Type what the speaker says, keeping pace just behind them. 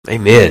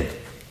Amen.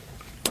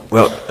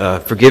 Well,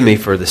 forgive me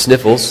for the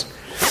sniffles.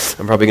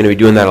 I'm probably going to be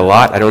doing that a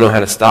lot. I don't know how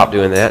to stop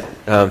doing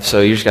that.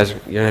 So you guys, you're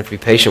going to have to be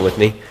patient with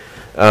me.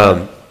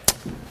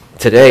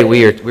 Today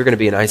we're going to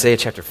be in Isaiah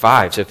chapter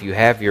 5. So if you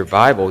have your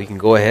Bible, you can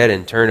go ahead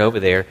and turn over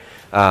there.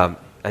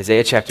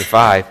 Isaiah chapter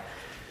 5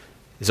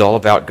 is all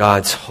about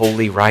God's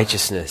holy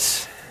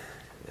righteousness.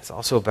 It's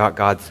also about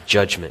God's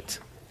judgment.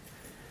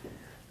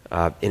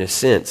 In a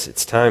sense,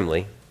 it's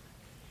timely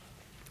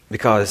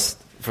because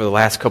for the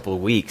last couple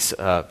of weeks,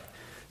 there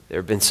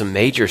have been some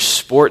major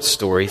sports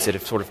stories that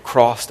have sort of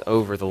crossed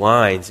over the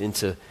lines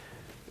into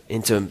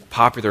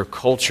popular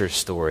culture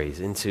stories,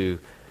 into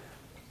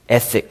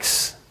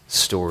ethics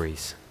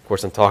stories. Of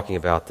course, I'm talking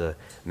about the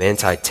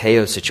Manti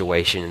Te'o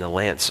situation and the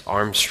Lance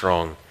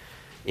Armstrong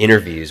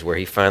interviews where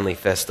he finally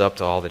fessed up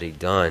to all that he'd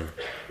done.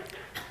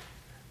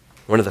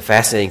 One of the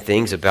fascinating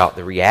things about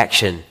the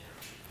reaction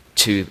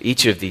to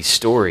each of these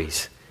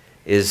stories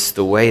is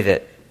the way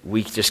that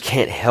we just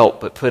can't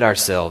help but put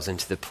ourselves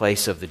into the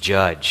place of the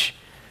judge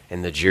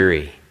and the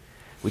jury.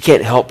 We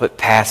can't help but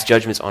pass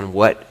judgments on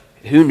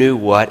who knew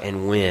what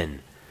and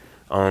when,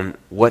 on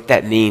what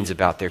that means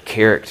about their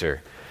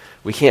character.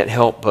 We can't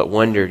help but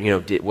wonder,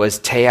 was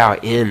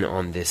Te'o in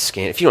on this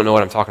scandal? If you don't know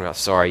what I'm talking about,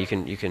 sorry, you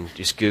can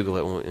just Google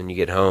it when you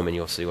get home and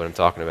you'll see what I'm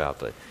talking about.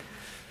 But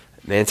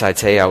Manti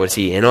Te'o, was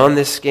he in on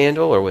this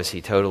scandal or was he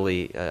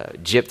totally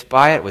gypped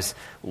by it? Was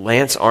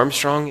Lance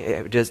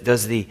Armstrong,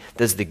 does the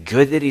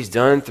good that he's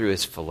done through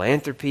his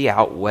philanthropy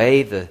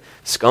outweigh the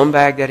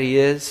scumbag that he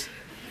is?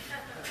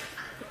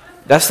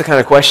 That's the kind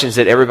of questions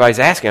that everybody's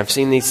asking. I've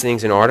seen these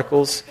things in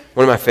articles.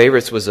 One of my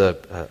favorites was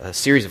a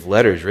series of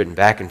letters written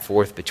back and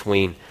forth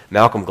between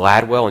Malcolm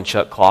Gladwell and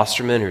Chuck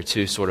Klosterman, who are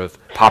two sort of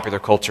popular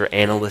culture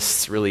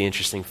analysts, really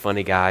interesting,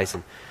 funny guys.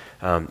 And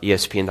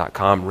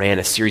ESPN.com ran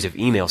a series of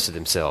emails to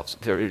themselves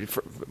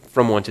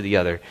from one to the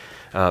other,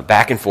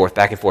 back and forth,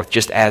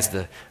 just as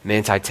the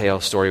Manti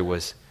Te'o story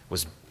was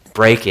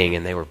breaking,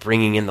 and they were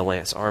bringing in the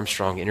Lance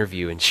Armstrong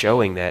interview and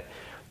showing that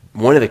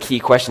one of the key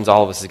questions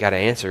all of us has got to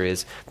answer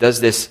is, does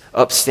this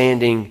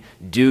upstanding,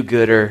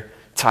 do-gooder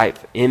type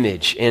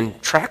image and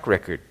track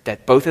record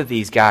that both of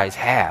these guys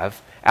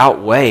have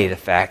outweigh the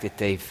fact that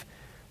they've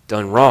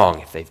done wrong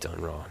if they've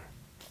done wrong?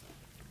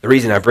 The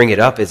reason I bring it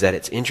up is that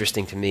it's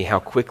interesting to me how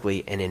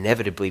quickly and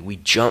inevitably we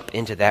jump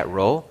into that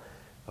role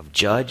of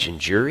judge and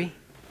jury,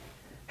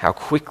 how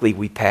quickly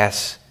we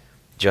pass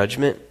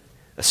judgment,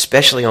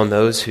 especially on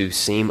those who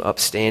seem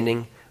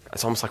upstanding.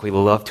 It's almost like we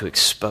love to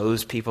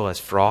expose people as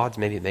frauds.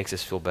 Maybe it makes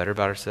us feel better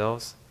about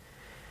ourselves.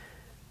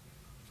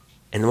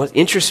 And what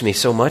interests me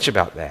so much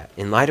about that,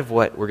 in light of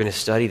what we're going to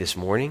study this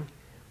morning,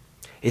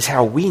 is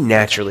how we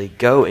naturally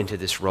go into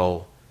this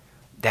role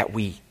that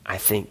we, I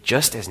think,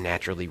 just as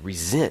naturally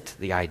resent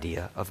the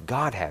idea of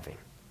God having.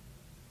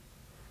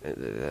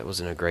 That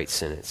wasn't a great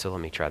sentence, so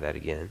let me try that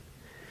again.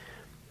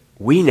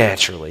 We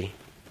naturally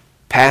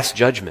pass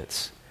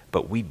judgments,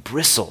 but we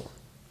bristle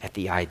at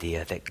the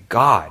idea that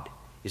God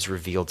is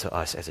revealed to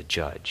us as a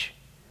judge,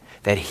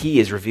 that He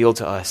is revealed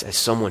to us as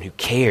someone who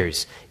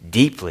cares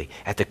deeply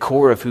at the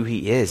core of who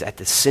He is, at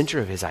the center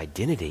of His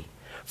identity,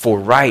 for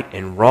right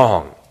and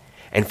wrong,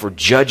 and for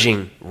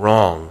judging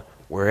wrong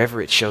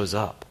wherever it shows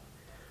up.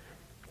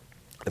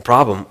 The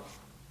problem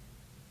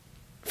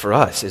for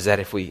us is that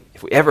if we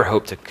ever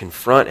hope to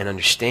confront and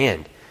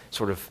understand,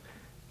 sort of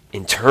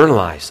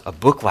internalize a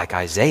book like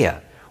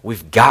Isaiah,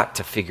 we've got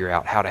to figure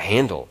out how to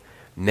handle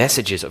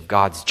messages of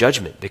God's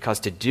judgment, because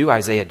to do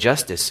Isaiah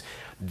justice,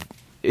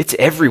 it's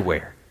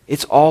everywhere.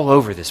 It's all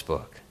over this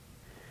book.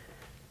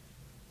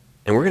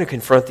 And we're going to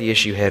confront the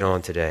issue head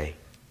on today.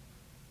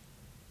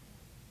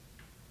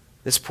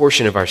 This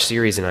portion of our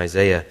series in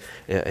Isaiah,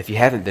 if you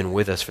haven't been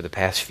with us for the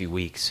past few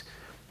weeks,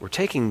 we're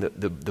taking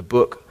the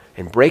book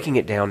and breaking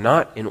it down,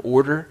 not in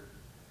order,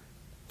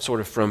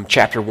 sort of from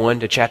chapter 1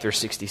 to chapter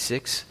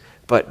 66,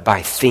 but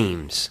by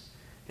themes.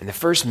 And the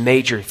first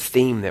major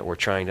theme that we're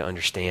trying to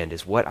understand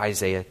is what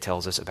Isaiah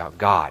tells us about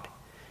God.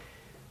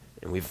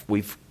 And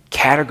we've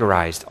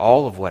categorized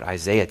all of what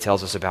Isaiah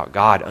tells us about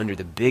God under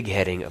the big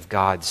heading of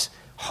God's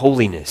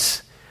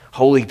holiness.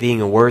 Holy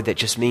being a word that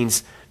just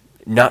means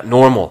not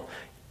normal.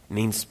 It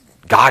means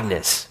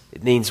godness.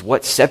 It means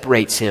what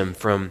separates Him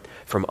from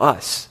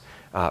us.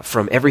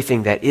 From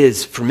everything that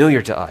is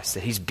familiar to us,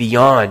 that He's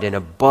beyond and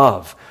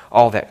above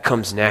all that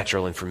comes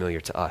natural and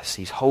familiar to us.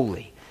 He's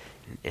holy.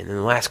 And in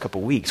the last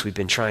couple of weeks, we've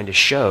been trying to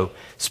show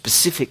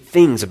specific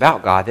things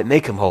about God that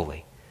make Him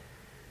holy.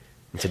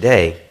 And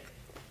today,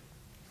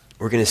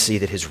 we're going to see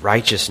that His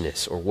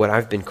righteousness, or what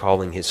I've been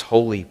calling His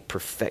holy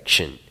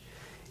perfection,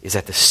 is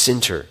at the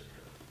center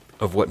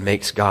of what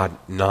makes God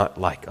not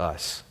like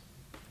us.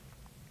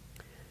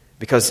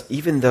 Because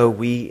even though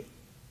we,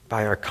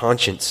 by our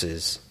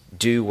consciences,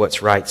 do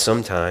what's right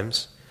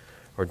sometimes,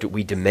 or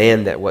we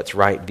demand that what's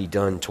right be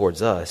done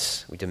towards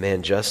us, we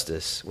demand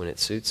justice when it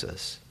suits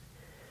us,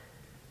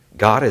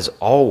 God is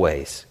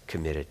always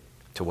committed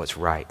to what's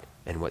right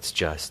and what's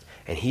just,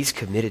 and He's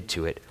committed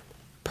to it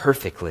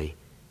perfectly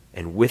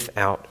and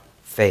without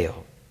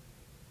fail.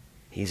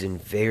 He's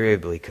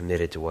invariably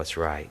committed to what's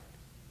right.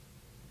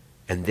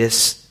 And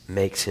this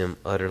makes him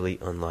utterly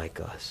unlike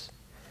us,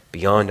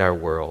 beyond our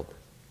world.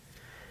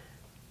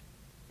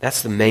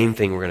 That's the main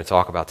thing we're going to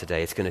talk about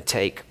today. It's going to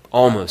take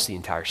almost the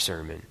entire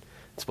sermon.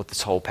 That's what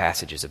this whole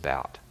passage is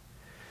about.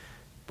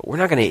 But we're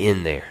not going to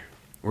end there.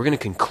 We're going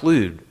to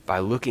conclude by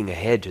looking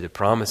ahead to the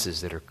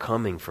promises that are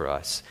coming for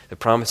us, the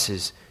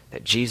promises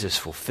that Jesus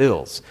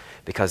fulfills,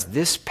 because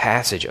this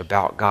passage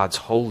about God's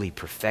holy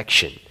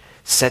perfection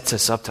sets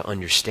us up to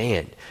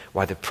understand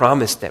why the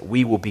promise that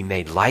we will be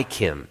made like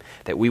him,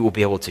 that we will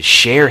be able to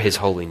share his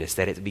holiness,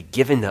 that it will be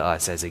given to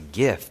us as a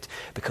gift,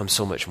 becomes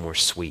so much more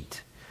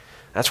sweet.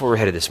 That's where we're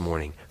headed this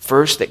morning.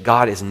 First, that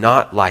God is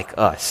not like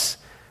us.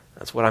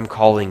 That's what I'm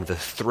calling the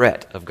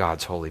threat of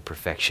God's holy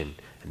perfection.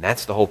 And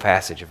that's the whole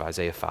passage of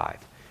Isaiah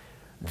 5.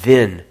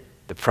 Then,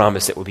 the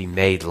promise that will be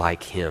made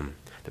like him,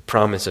 the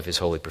promise of his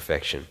holy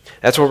perfection.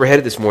 That's where we're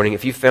headed this morning.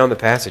 If you found the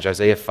passage,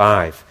 Isaiah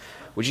 5,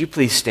 would you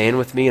please stand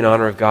with me in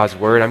honor of God's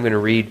word? I'm going to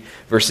read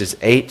verses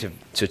 8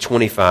 to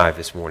 25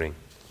 this morning.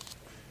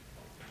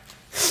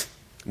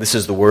 This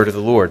is the word of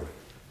the Lord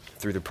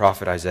through the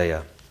prophet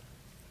Isaiah.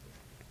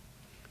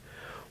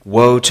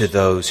 Woe to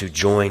those who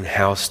join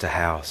house to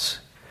house,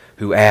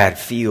 who add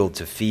field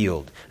to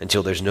field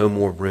until there's no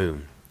more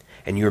room,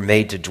 and you're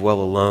made to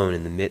dwell alone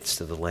in the midst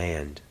of the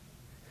land.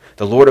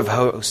 The Lord of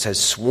hosts has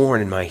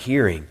sworn in my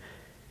hearing,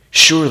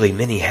 surely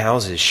many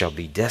houses shall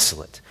be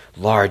desolate,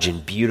 large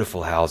and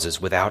beautiful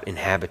houses without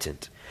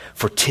inhabitant.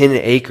 For 10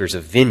 acres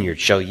of vineyard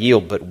shall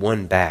yield but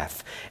one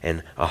bath,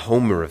 and a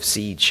homer of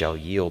seed shall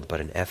yield but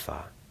an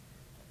ephah.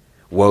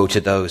 Woe to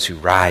those who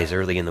rise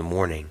early in the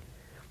morning,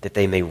 that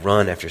they may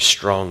run after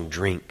strong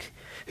drink,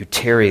 who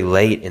tarry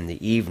late in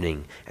the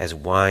evening as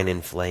wine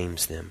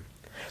inflames them.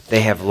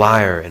 They have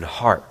lyre and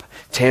harp,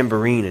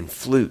 tambourine and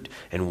flute,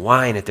 and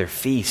wine at their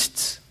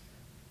feasts,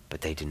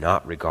 but they do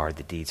not regard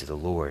the deeds of the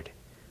Lord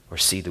or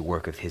see the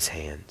work of his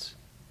hands.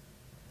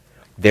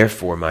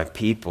 Therefore my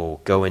people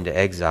go into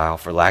exile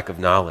for lack of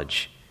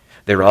knowledge.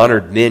 Their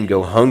honored men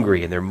go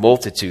hungry, and their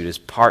multitude is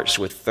parched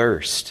with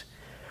thirst.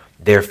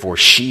 Therefore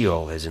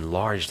Sheol has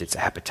enlarged its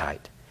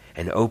appetite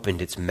and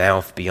opened its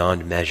mouth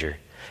beyond measure.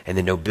 And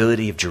the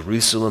nobility of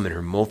Jerusalem and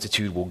her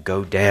multitude will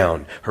go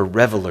down, her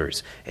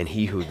revelers and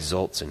he who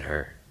exults in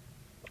her.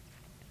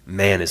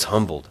 Man is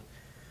humbled,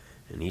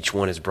 and each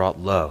one is brought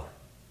low,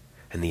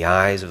 and the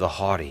eyes of the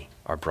haughty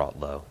are brought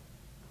low.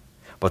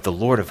 But the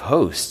Lord of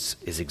hosts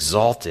is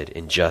exalted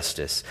in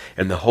justice,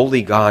 and the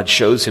holy God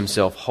shows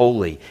himself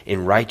holy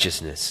in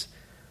righteousness.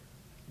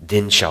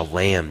 Then shall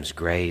lambs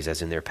graze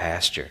as in their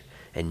pasture,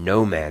 and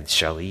nomads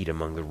shall eat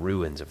among the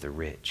ruins of the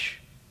rich.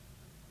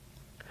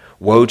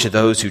 Woe to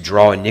those who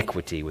draw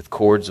iniquity with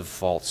cords of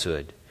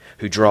falsehood,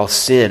 who draw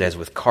sin as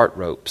with cart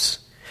ropes,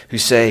 who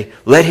say,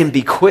 let him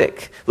be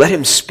quick, let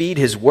him speed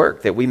his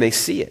work that we may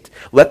see it.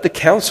 Let the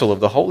counsel of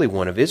the Holy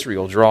One of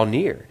Israel draw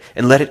near,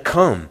 and let it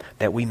come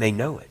that we may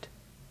know it.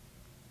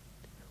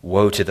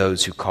 Woe to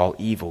those who call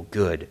evil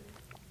good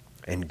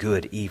and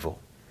good evil,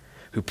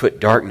 who put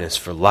darkness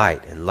for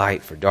light and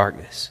light for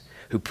darkness,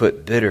 who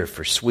put bitter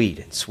for sweet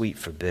and sweet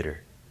for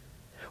bitter.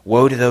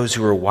 Woe to those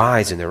who are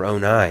wise in their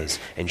own eyes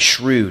and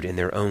shrewd in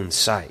their own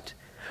sight.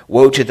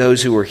 Woe to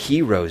those who are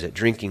heroes at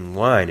drinking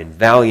wine and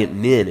valiant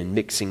men in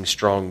mixing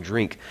strong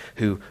drink,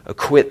 who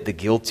acquit the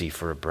guilty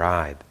for a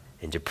bribe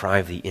and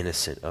deprive the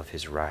innocent of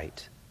his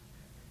right.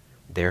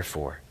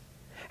 Therefore,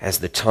 as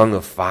the tongue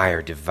of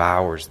fire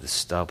devours the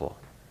stubble,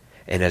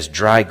 and as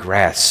dry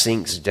grass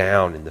sinks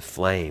down in the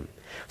flame,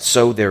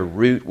 so their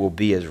root will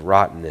be as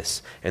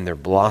rottenness, and their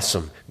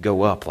blossom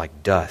go up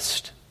like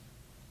dust.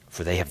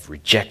 For they have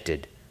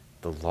rejected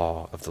the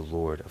law of the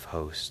Lord of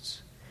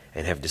hosts,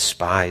 and have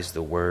despised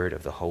the word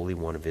of the Holy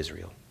One of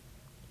Israel.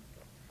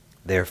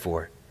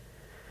 Therefore,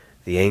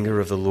 the anger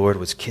of the Lord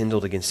was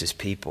kindled against his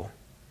people,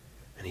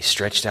 and he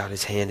stretched out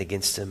his hand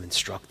against them and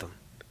struck them,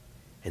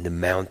 and the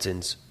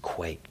mountains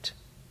quaked,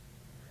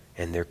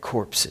 and their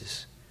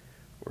corpses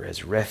were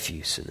as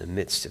refuse in the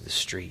midst of the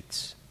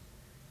streets.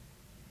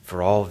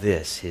 For all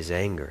this his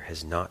anger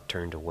has not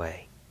turned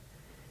away,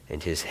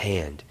 and his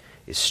hand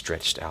is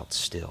stretched out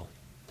still.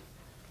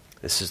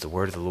 This is the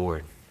word of the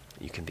Lord.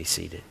 You can be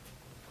seated.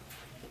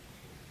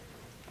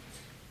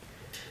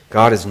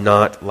 God is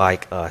not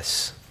like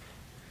us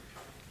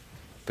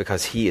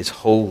because he is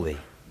holy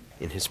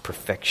in his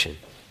perfection.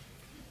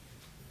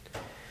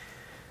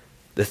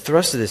 The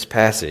thrust of this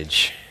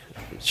passage,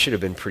 it should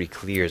have been pretty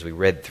clear as we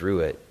read through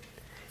it,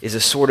 is a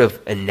sort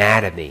of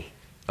anatomy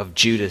of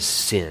Judah's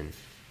sin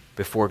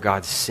before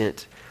God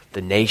sent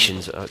the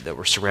nations that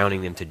were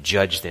surrounding them to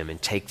judge them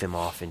and take them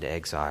off into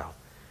exile.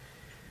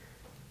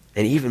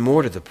 And even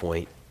more to the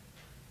point,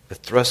 the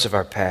thrust of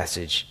our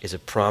passage is a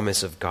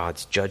promise of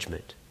God's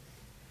judgment.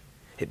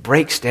 It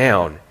breaks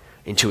down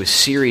into a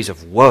series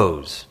of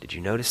woes. Did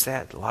you notice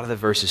that? A lot of the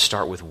verses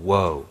start with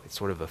woe. It's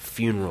sort of a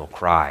funeral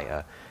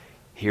cry.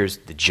 Here's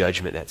the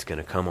judgment that's going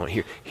to come on.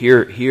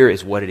 Here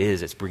is what it is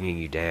that's bringing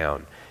you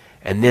down.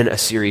 And then a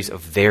series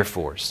of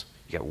therefores.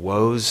 You got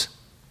woes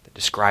that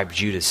describe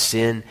Judah's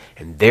sin,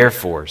 and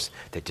therefores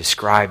that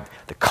describe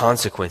the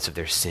consequence of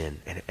their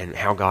sin and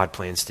how God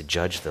plans to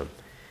judge them.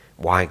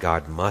 why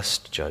God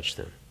must judge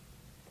them.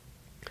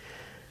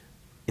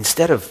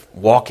 Instead of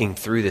walking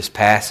through this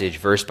passage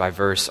verse by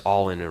verse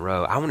all in a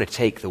row, I want to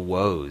take the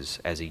woes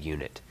as a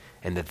unit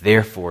and the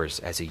therefores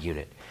as a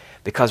unit.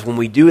 Because when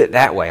we do it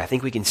that way, I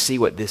think we can see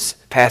what this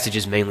passage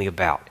is mainly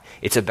about.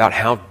 It's about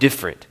how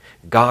different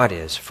God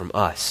is from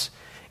us.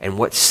 And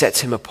what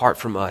sets him apart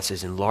from us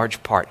is in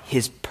large part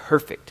his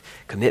perfect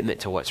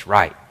commitment to what's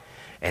right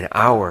and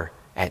our,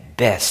 at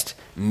best,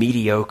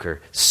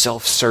 mediocre,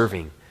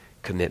 self-serving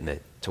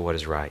commitment to what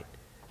is right.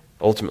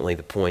 Ultimately,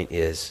 the point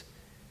is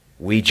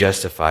we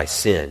justify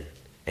sin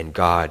and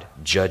God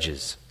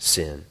judges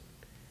sin,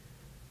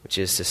 which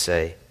is to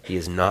say, he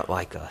is not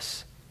like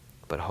us,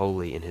 but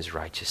holy in his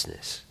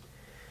righteousness.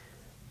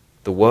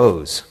 The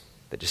woes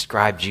that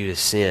describe Judah's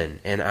sin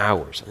and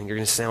ours, I think, are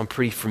going to sound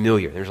pretty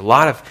familiar. There's a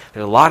lot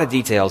of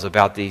details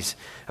about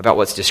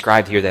what's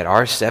described here that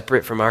are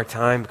separate from our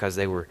time because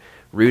they were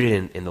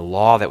rooted in the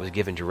law that was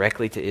given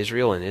directly to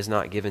Israel and is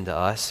not given to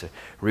us,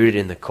 rooted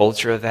in the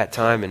culture of that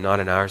time and not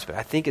in ours. But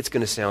I think it's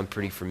going to sound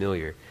pretty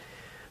familiar.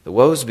 The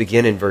woes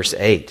begin in verse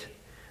 8.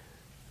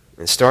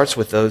 It starts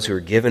with those who are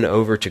given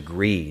over to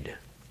greed.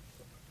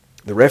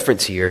 The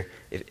reference here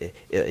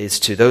is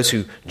to those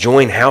who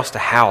join house to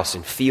house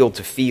and field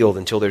to field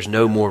until there's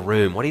no more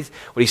room. What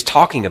he's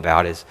talking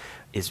about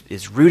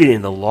is rooted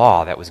in the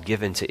law that was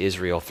given to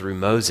Israel through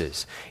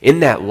Moses. In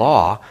that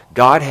law,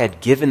 God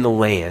had given the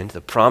land,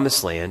 the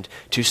promised land,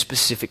 to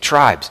specific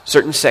tribes.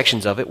 Certain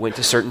sections of it went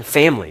to certain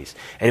families,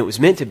 and it was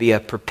meant to be a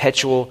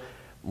perpetual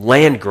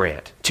land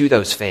grant to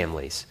those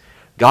families.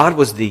 God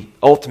was the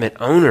ultimate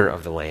owner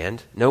of the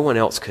land. No one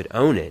else could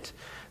own it,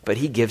 but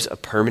he gives a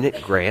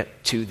permanent grant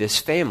to this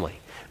family.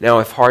 Now,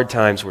 if hard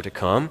times were to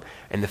come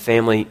and the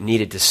family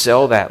needed to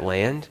sell that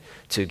land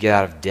to get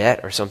out of debt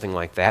or something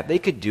like that, they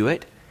could do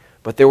it.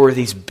 But there were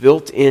these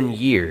built-in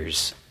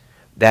years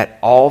that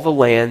all the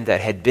land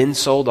that had been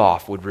sold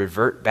off would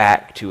revert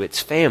back to its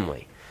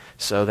family,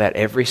 so that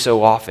every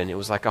so often it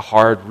was like a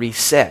hard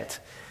reset,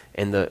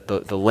 and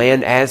the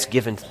land as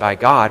given by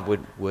God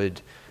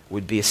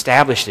would be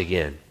established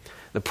again.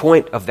 The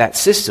point of that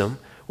system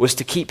was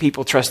to keep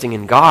people trusting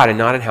in God and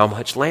not in how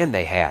much land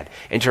they had,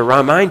 and to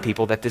remind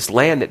people that this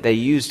land that they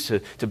used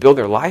to build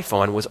their life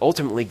on was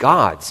ultimately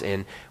God's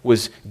and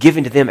was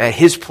given to them at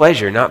his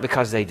pleasure, not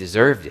because they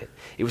deserved it.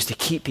 It was to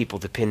keep people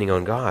depending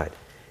on God.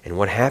 And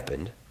what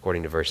happened,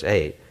 according to verse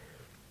 8,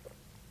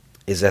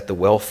 is that the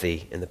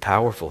wealthy and the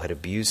powerful had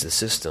abused the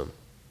system.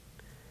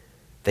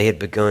 They had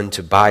begun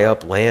to buy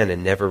up land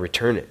and never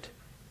return it.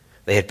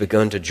 They had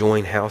begun to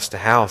join house to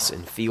house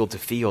and field to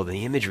field. And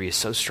the imagery is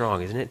so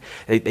strong, isn't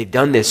it? They've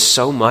done this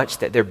so much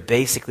that they're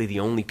basically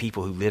the only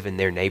people who live in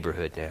their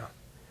neighborhood now.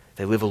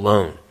 They live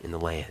alone in the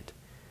land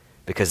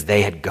because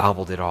they had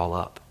gobbled it all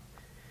up.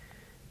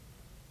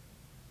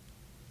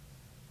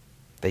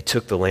 They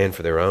took the land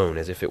for their own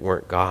as if it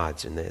weren't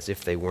God's and as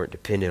if they weren't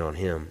dependent on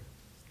him.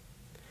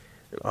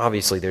 And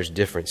obviously, there's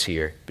difference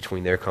here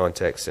between their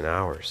context and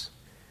ours.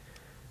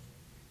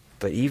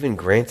 But even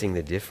granting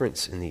the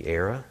difference in the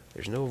era,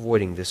 there's no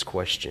avoiding this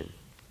question.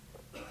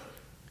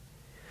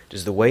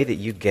 Does the way that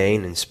you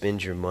gain and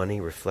spend your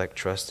money reflect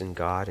trust in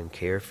God and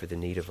care for the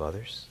need of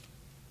others?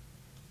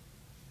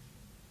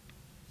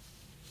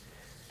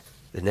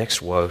 The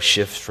next woe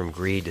shifts from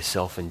greed to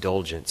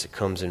self-indulgence. It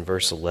comes in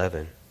verse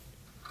 11.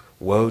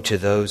 Woe to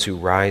those who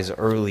rise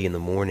early in the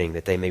morning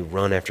that they may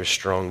run after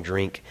strong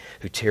drink,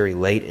 who tarry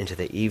late into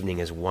the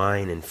evening as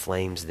wine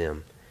inflames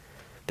them.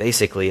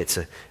 Basically, it's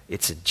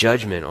a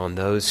judgment on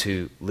those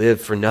who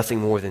live for nothing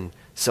more than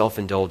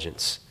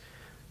self-indulgence.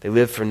 They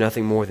live for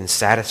nothing more than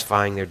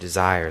satisfying their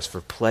desires,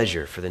 for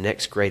pleasure, for the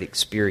next great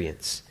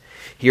experience.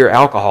 Here,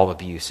 alcohol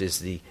abuse is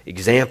the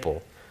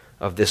example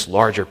of this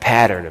larger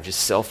pattern of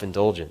just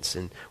self-indulgence.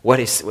 And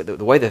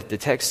the way the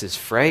text is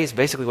phrased,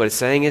 basically what it's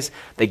saying is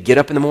they get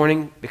up in the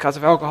morning because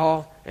of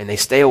alcohol, and they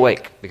stay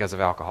awake because of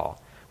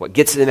alcohol. What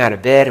gets them out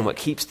of bed and what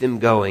keeps them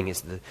going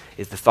is the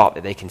thought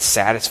that they can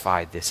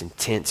satisfy this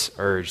intense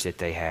urge that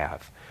they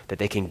have, that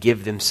they can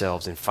give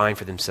themselves and find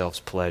for themselves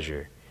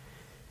pleasure.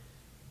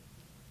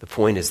 The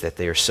point is that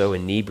they are so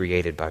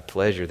inebriated by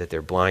pleasure that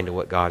they're blind to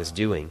what God is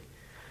doing.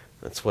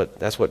 That's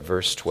what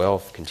verse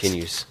 12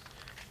 continues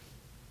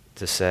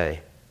to say.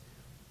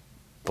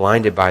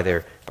 Blinded by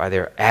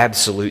their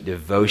absolute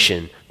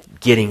devotion,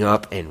 getting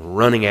up and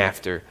running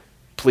after,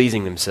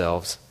 pleasing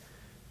themselves,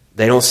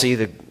 they don't see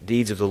the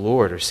deeds of the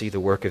Lord or see the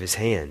work of his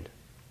hand.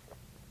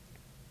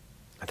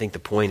 I think the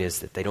point is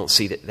that they don't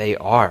see that they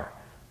are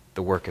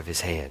the work of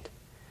his hand,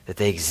 that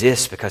they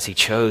exist because he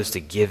chose to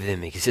give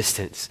them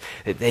existence,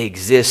 that they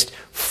exist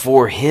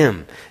for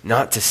him,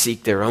 not to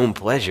seek their own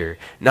pleasure,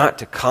 not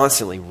to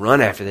constantly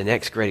run after the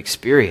next great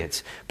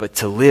experience, but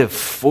to live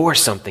for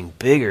something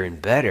bigger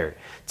and better,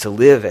 to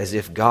live as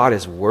if God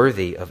is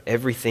worthy of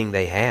everything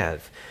they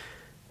have,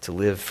 to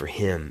live for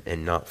him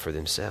and not for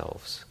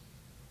themselves.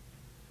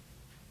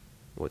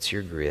 What's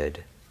your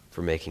grid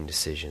for making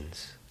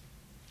decisions?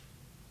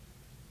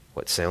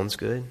 What sounds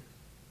good?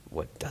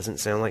 What doesn't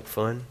sound like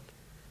fun?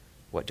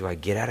 What do I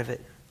get out of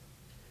it?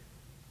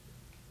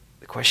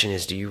 The question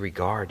is, do you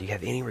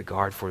have any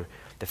regard for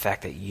the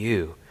fact that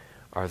you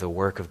are the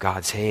work of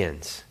God's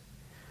hands?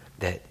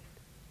 That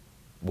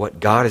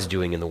what God is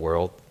doing in the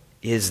world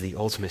is the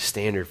ultimate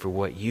standard for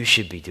what you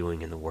should be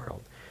doing in the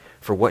world,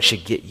 for what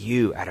should get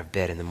you out of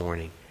bed in the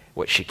morning,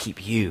 what should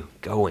keep you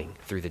going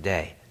through the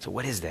day. So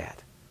what is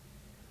that?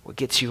 What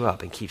gets you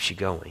up and keeps you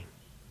going?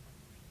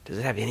 Does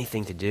it have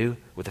anything to do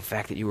with the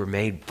fact that you were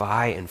made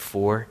by and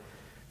for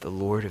the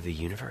Lord of the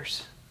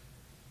universe?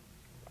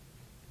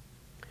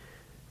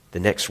 The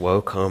next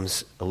woe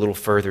comes a little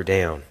further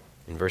down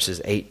in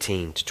verses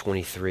 18 to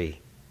 23.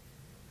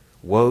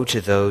 Woe to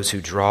those who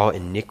draw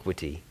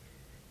iniquity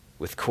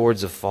with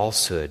cords of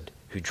falsehood,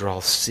 who draw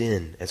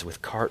sin as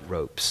with cart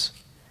ropes.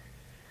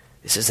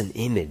 This is an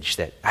image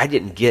that I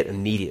didn't get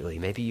immediately.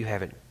 Maybe you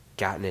haven't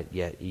gotten it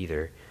yet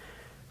either.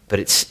 But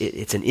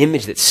it's an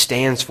image that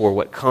stands for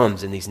what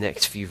comes in these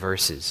next few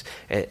verses.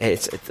 And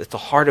it's at the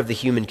heart of the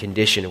human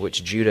condition, of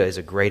which Judah is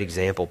a great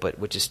example, but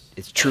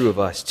it's true of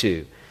us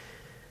too.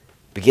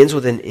 Begins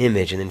with an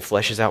image and then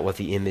fleshes out what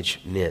the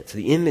image meant. So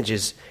the image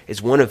is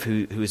one of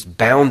who is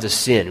bound to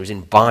sin, who's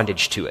in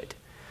bondage to it.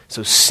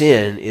 So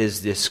sin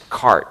is this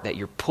cart that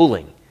you're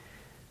pulling,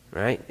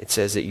 right? It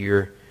says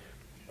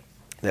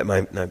that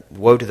my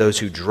woe to those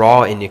who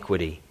draw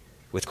iniquity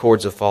with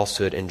cords of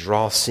falsehood and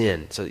draw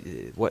sin. So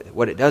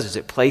what it does is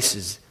it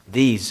places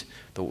these,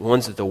 the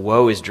ones that the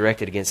woe is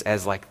directed against,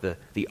 as like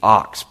the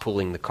ox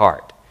pulling the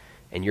cart.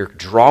 And you're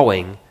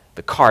drawing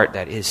the cart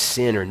that is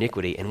sin or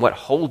iniquity. And what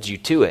holds you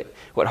to it,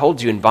 what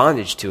holds you in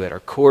bondage to it, are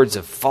cords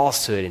of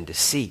falsehood and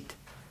deceit.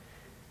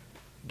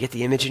 Get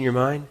the image in your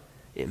mind?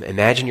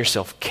 Imagine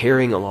yourself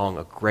carrying along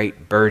a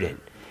great burden,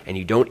 and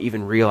you don't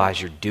even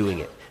realize you're doing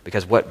it,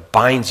 because what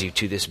binds you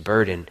to this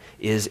burden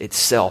is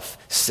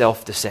itself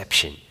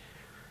self-deception.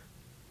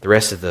 The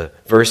rest of the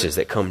verses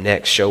that come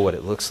next show what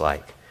it looks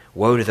like.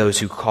 Woe to those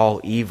who call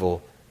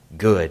evil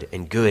good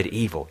and good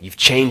evil. You've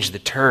changed the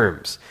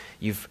terms.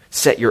 You've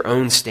set your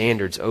own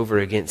standards over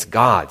against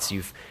God's.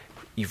 You've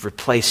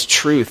replaced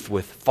truth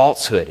with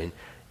falsehood. And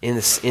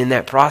in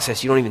that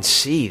process, you don't even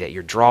see that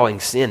you're drawing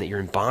sin, that you're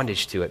in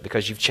bondage to it,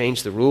 because you've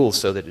changed the rules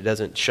so that it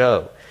doesn't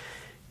show.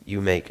 You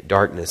make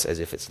darkness as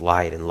if it's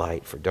light, and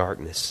light for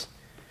darkness.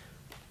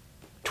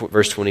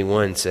 Verse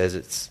 21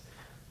 says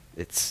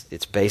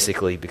it's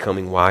basically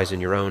becoming wise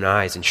in your own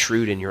eyes and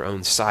shrewd in your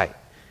own sight.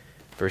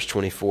 Verse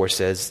 24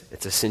 says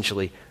it's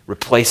essentially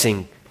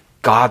replacing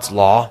God's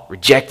law,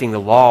 rejecting the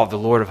law of the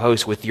Lord of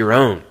hosts with your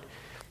own.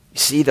 You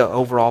see the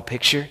overall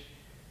picture?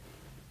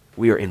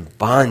 We are in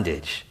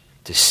bondage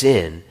to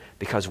sin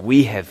because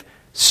we have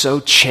so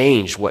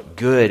changed what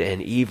good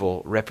and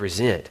evil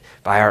represent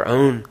by our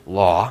own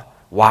law,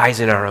 wise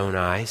in our own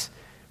eyes,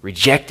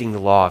 rejecting the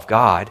law of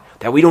God,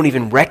 that we don't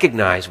even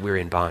recognize we're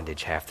in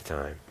bondage half the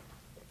time.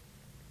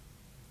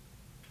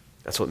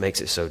 That's what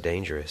makes it so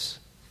dangerous.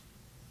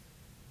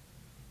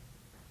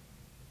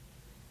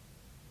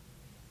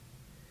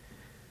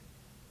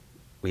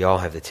 We all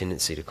have the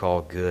tendency to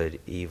call good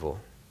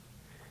evil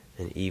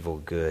and evil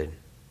good.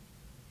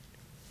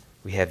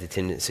 We have the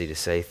tendency to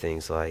say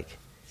things like,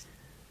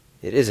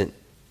 it isn't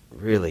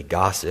really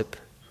gossip.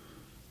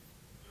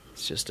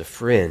 It's just a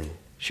friend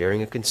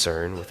sharing a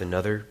concern with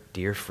another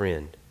dear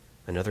friend,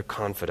 another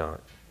confidant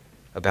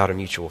about a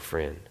mutual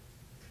friend.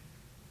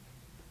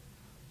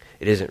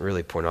 It isn't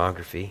really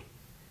pornography.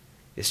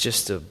 It's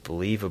just a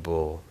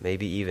believable,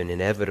 maybe even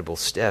inevitable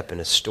step in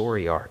a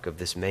story arc of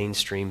this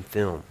mainstream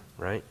film,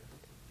 right?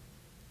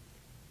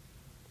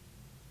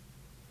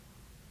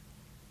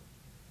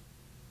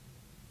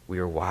 We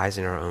are wise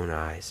in our own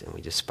eyes, and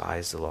we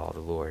despise the law of the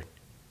Lord.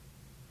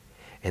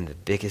 And the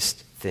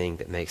biggest thing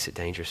that makes it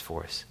dangerous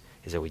for us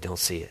is that we don't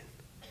see it.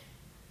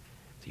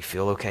 Do you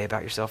feel okay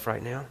about yourself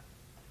right now?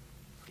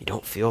 You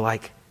don't feel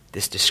like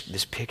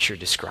this picture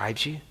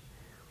describes you?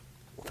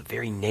 Well, the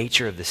very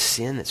nature of the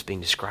sin that's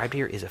being described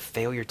here is a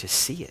failure to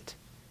see it.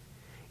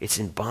 It's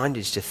in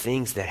bondage to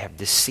things that have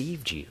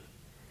deceived you.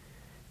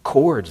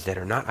 Cords that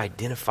are not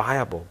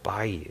identifiable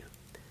by you.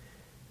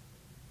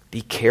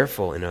 Be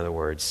careful, in other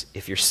words,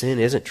 if your sin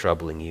isn't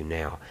troubling you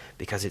now,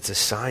 because it's a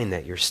sign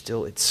that you're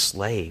still its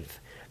slave,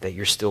 that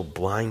you're still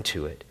blind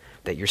to it,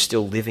 that you're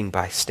still living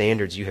by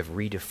standards you have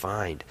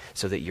redefined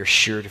so that you're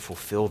sure to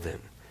fulfill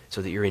them,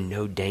 so that you're in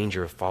no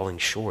danger of falling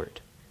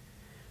short.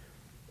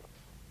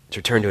 To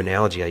return to an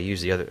analogy I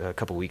used a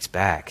couple weeks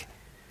back,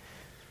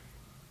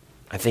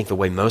 I think the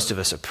way most of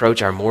us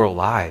approach our moral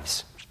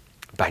lives,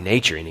 by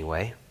nature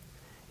anyway,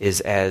 is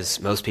as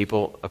most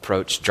people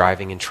approach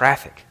driving in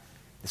traffic.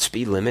 The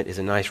speed limit is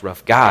a nice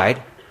rough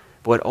guide,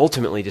 but what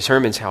ultimately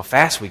determines how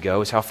fast we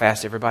go is how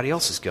fast everybody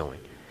else is going.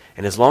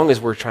 And as long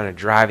as we're trying to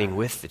driving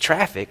with the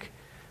traffic,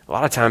 a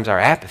lot of times our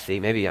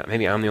apathy, maybe I'm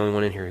the only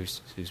one in here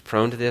who's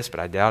prone to this, but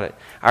I doubt it.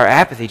 Our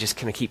apathy just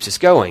kind of keeps us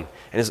going.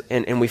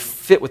 And we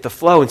fit with the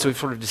flow, and so we've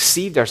sort of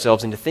deceived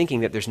ourselves into thinking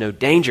that there's no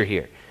danger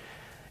here.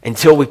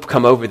 Until we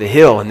come over the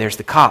hill and there's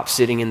the cop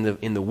sitting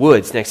in the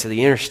woods next to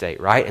the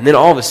interstate, right? And then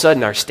all of a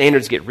sudden our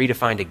standards get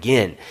redefined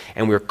again,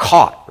 and we're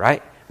caught,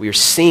 right? We are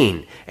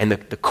seen, and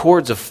the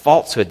cords of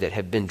falsehood that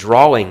have been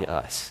drawing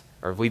us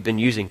or we've been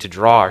using to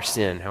draw our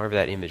sin, however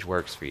that image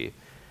works for you.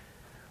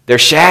 They're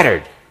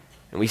shattered,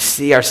 and we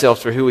see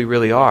ourselves for who we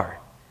really are.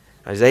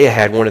 Isaiah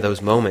had one of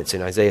those moments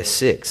in Isaiah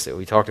 6 that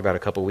we talked about a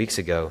couple weeks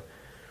ago.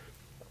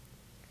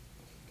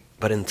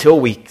 But until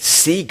we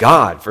see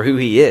God for who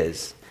he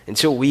is,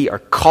 until we are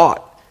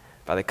caught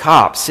by the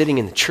cops sitting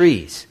in the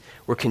trees,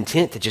 we're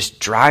content to just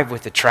drive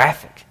with the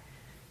traffic,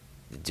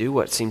 to do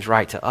what seems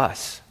right to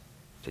us,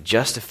 to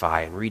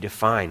justify and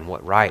redefine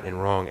what right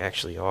and wrong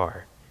actually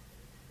are.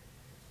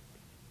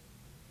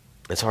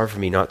 It's hard for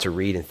me not to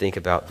read and think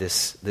about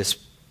this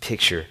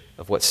picture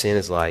of what sin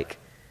is like.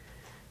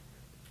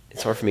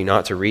 It's hard for me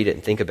not to read it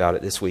and think about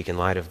it this week in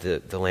light of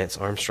the Lance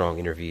Armstrong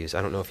interviews.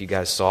 I don't know if you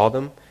guys saw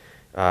them.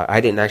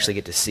 I didn't actually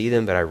get to see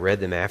them, but I read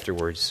them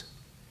afterwards.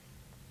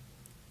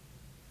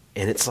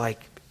 And it's like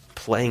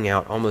playing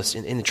out almost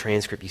in the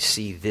transcript. You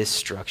see this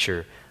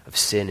structure of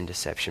sin and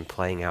deception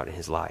playing out in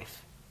his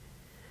life.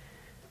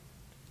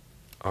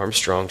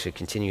 Armstrong, to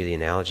continue the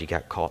analogy,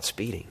 got caught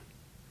speeding,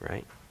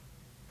 right?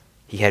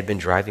 He had been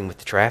driving with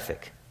the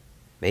traffic,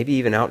 maybe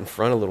even out in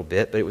front a little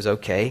bit, but it was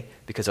okay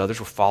because others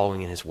were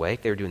following in his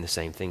wake. They were doing the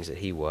same things that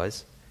he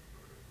was.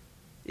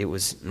 It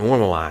was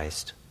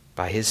normalized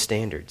by his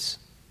standards.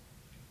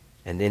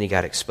 And then he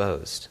got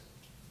exposed.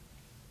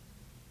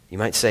 You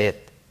might say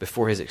it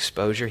before his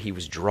exposure, he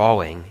was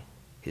drawing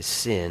his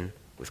sin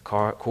with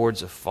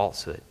cords of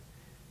falsehood.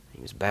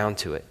 He was bound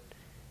to it,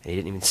 and he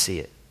didn't even see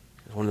it.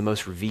 One of the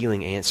most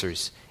revealing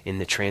answers in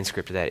the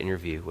transcript of that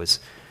interview was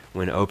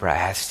when Oprah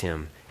asked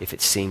him if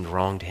it seemed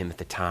wrong to him at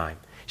the time.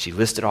 She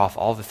listed off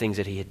all the things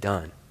that he had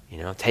done,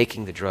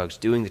 taking the drugs,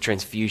 doing the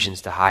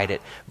transfusions to hide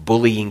it,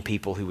 bullying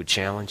people who would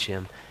challenge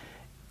him.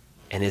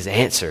 And his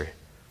answer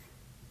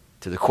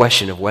to the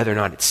question of whether or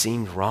not it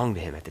seemed wrong to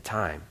him at the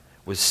time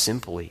was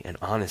simply and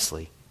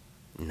honestly,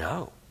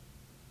 no.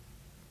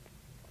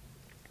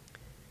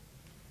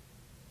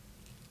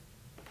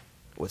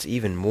 What's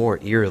even more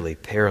eerily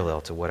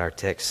parallel to what our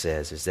text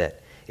says is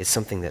that it's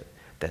something that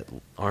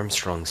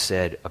Armstrong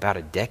said about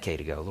a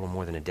decade ago, a little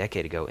more than a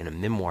decade ago, in a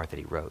memoir that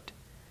he wrote.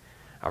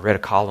 I read a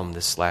column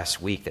this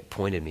last week that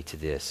pointed me to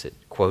this. It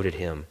quoted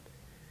him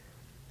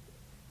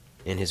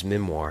in his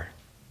memoir.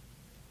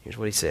 Here's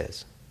what he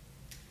says.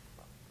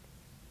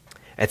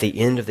 At the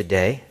end of the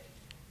day,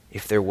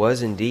 if there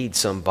was indeed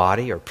some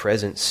body or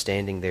presence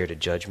standing there to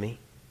judge me,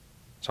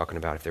 talking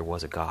about if there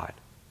was a God,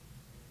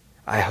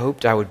 I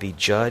hoped I would be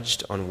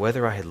judged on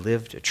whether I had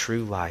lived a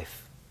true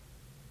life,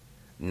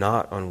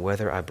 not on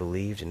whether I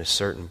believed in a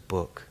certain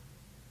book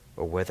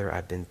or whether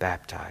I'd been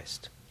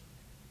baptized.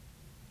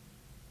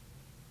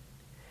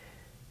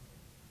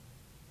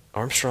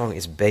 Armstrong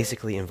is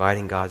basically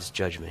inviting God's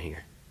judgment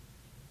here.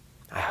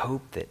 I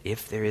hope that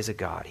if there is a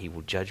God, he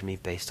will judge me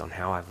based on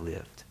how I've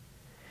lived.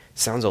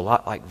 Sounds a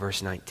lot like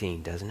verse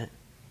 19, doesn't it?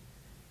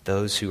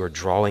 Those who are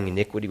drawing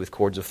iniquity with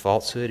cords of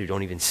falsehood, who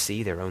don't even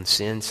see their own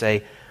sin,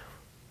 say,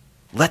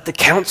 let the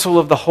counsel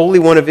of the Holy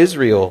One of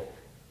Israel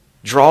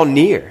draw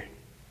near,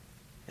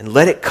 and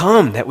let it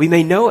come that we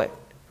may know it.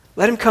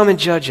 Let him come and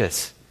judge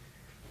us.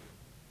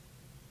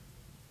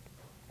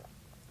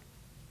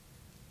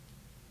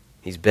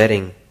 He's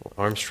betting,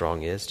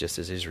 Armstrong is, just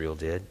as Israel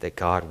did, that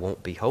God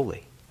won't be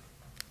holy.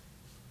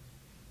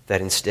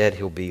 That instead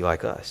he'll be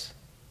like us.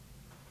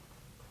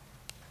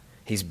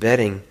 He's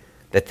betting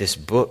that this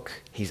book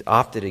he's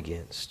opted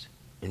against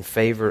in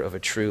favor of a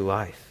true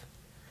life,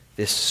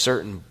 this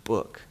certain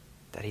book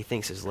that he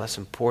thinks is less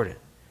important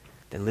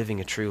than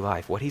living a true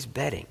life, what he's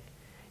betting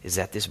is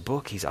that this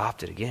book he's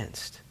opted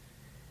against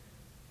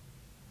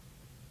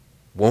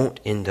won't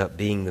end up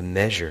being the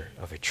measure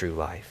of a true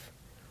life,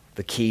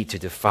 the key to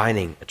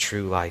defining a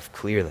true life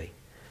clearly,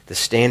 the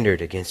standard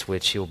against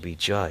which he'll be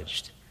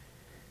judged.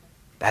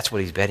 That's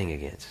what he's betting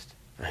against.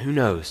 Now, who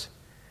knows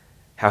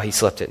how he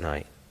slept at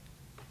night?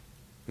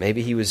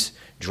 Maybe he was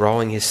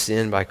drawing his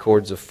sin by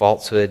cords of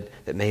falsehood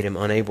that made him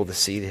unable to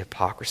see the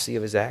hypocrisy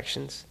of his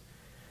actions.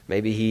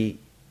 Maybe he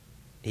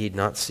had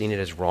not seen it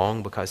as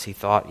wrong because he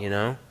thought,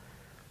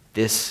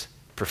 this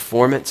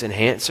performance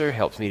enhancer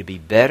helps me to be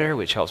better,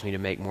 which helps me to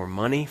make more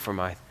money for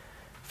my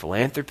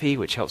philanthropy,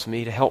 which helps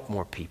me to help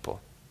more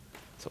people.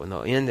 So in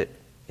the end,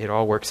 it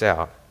all works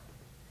out.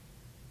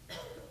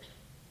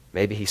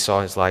 Maybe he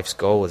saw his life's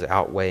goal as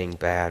outweighing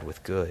bad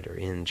with good or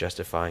in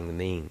justifying the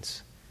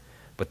means.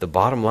 But the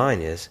bottom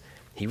line is,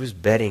 he was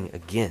betting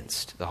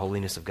against the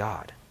holiness of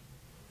God.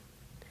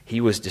 He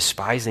was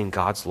despising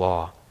God's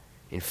law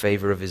in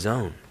favor of his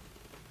own.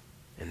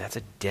 And that's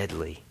a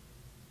deadly,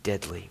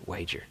 deadly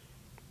wager.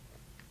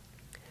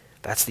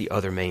 That's the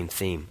other main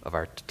theme of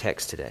our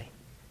text today,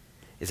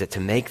 is that to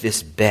make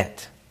this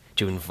bet,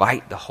 to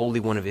invite the Holy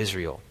One of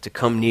Israel to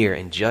come near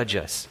and judge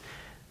us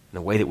in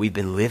the way that we've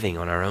been living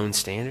on our own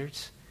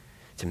standards,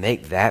 to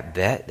make that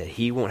bet that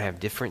he won't have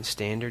different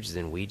standards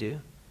than we do,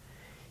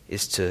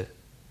 is to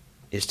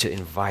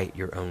invite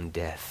your own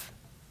death.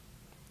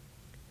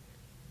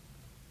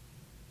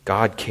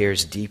 God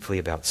cares deeply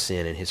about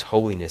sin, and his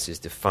holiness is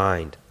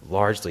defined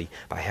largely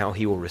by how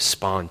he will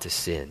respond to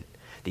sin.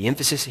 The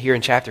emphasis here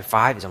in chapter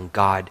 5 is on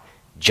God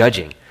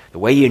judging. The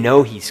way you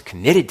know he's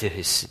committed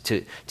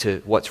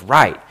to what's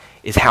right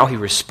is how he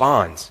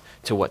responds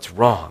to what's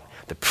wrong.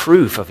 The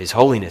proof of his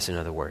holiness, in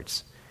other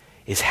words,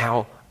 is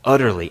how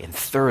utterly and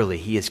thoroughly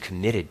he is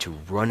committed to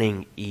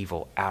running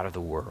evil out of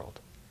the world.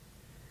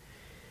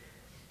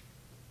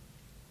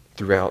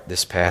 Throughout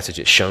this passage,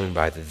 it's shown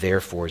by the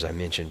therefores I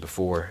mentioned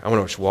before. I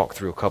want to just walk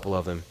through a couple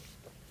of them.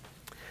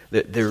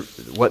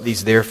 What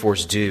these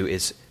therefores do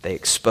is they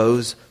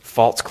expose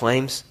false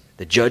claims.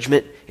 The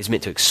judgment is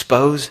meant to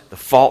expose the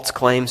false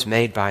claims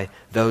made by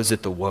those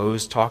that the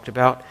woes talked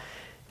about.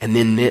 And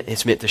then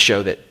it's meant to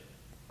show that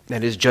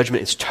his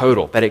judgment is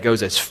total, that it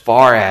goes as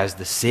far as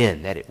the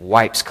sin, that it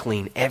wipes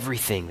clean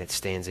everything that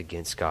stands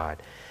against God.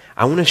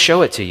 I want to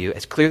show it to you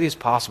as clearly as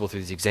possible through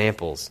these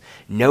examples,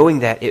 knowing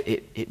that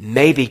it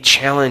may be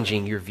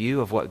challenging your view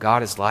of what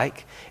God is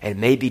like, and it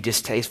may be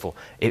distasteful.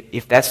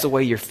 If that's the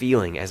way you're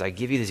feeling, as I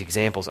give you these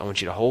examples, I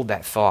want you to hold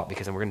that thought,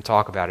 because we're going to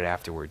talk about it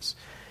afterwards.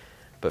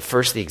 But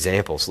first, the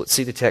examples. Let's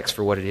see the text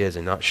for what it is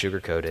and not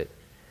sugarcoat it.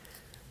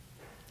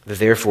 The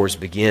therefores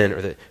begin,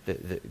 or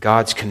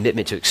God's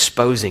commitment to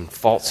exposing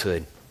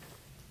falsehood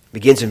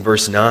begins in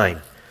verse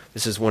 9.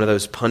 This is one of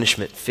those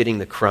punishment fitting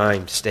the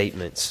crime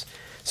statements.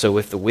 So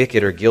if the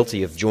wicked are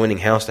guilty of joining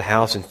house to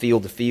house and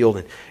field to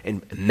field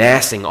and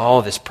amassing all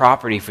of this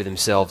property for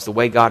themselves, the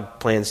way God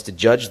plans to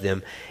judge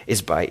them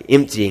is by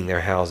emptying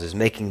their houses,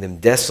 making them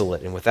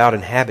desolate and without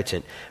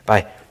inhabitant,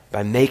 by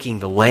making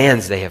the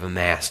lands they have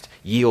amassed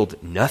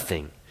yield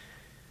nothing.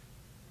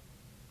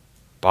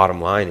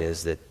 Bottom line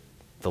is that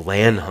the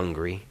land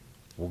hungry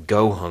will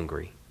go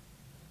hungry,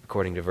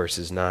 according to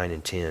verses 9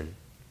 and 10.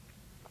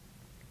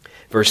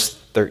 Verse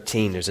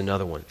 13, there's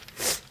another one.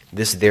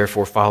 This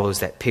therefore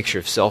follows that picture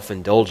of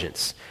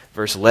self-indulgence.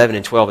 Verse 11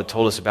 and 12 had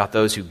told us about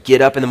those who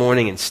get up in the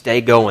morning and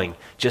stay going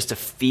just to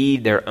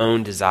feed their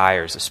own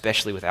desires,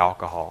 especially with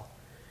alcohol.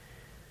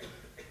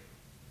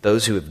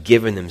 Those who have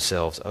given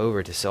themselves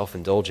over to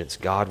self-indulgence,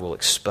 God will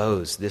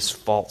expose this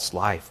false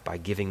life by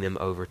giving them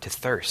over to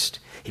thirst.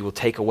 He will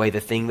take away the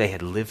thing they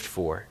had lived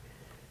for.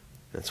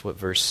 That's what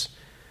verse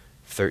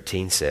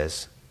 13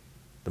 says.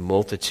 The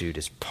multitude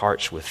is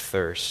parched with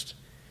thirst.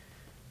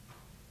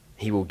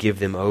 He will give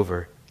them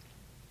over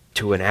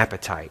to an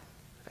appetite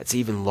that's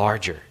even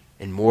larger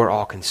and more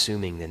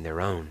all-consuming than their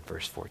own,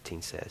 verse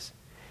 14 says.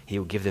 He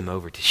will give them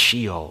over to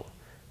Sheol,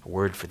 a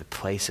word for the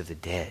place of the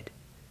dead.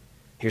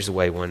 Here's the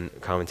way one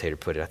commentator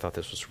put it. I thought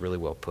this was really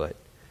well put.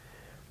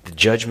 The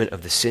judgment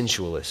of the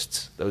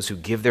sensualists, those who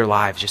give their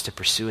lives just to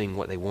pursuing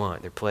what they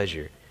want, their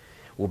pleasure,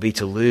 will be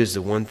to lose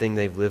the one thing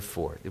they've lived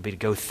for. It'll be to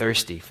go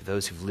thirsty for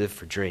those who've lived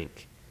for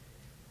drink.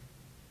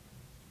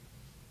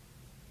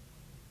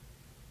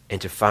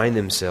 And to find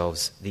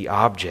themselves the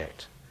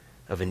object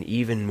of an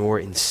even more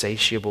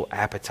insatiable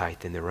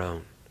appetite than their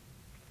own.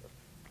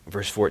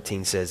 Verse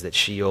 14 says that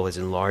Sheol has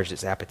enlarged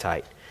its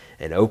appetite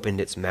and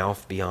opened its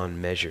mouth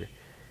beyond measure,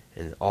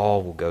 and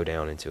all will go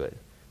down into it.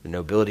 The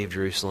nobility of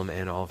Jerusalem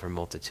and all of her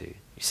multitude.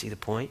 You see the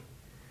point?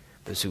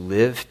 Those who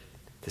live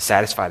to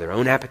satisfy their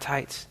own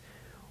appetites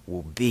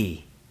will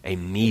be a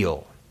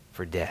meal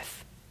for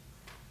death.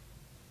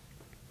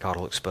 God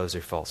will expose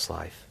their false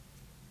life.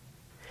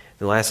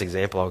 The last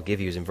example I'll give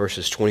you is in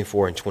verses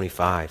 24 and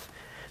 25.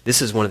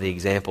 This is one of the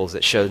examples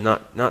that shows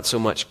not so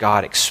much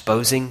God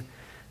exposing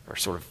or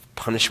sort of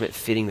punishment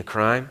fitting the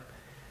crime,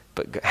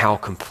 but how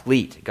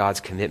complete God's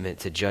commitment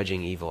to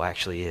judging evil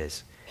actually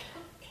is.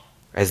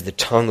 As the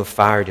tongue of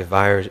fire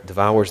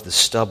devours the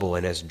stubble,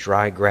 and as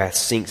dry grass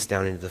sinks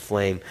down into the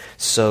flame,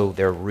 so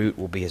their root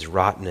will be as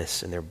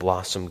rottenness, and their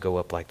blossom go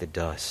up like the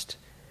dust.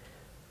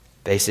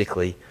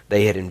 Basically,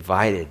 they had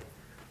invited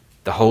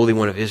the Holy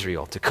One of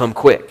Israel to come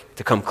quick,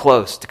 to come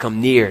close, to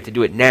come near, to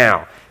do it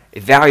now.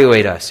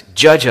 Evaluate us,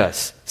 judge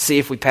us, see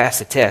if we pass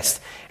the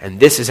test. And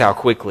this is how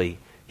quickly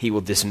he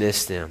will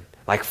dismiss them.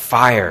 Like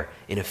fire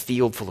in a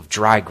field full of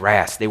dry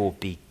grass, they will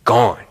be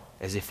gone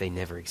as if they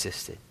never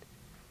existed.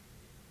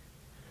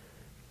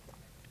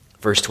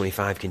 Verse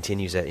 25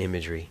 continues that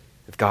imagery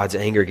of God's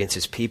anger against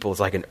his people is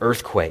like an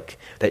earthquake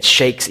that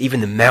shakes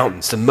even the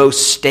mountains. The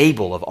most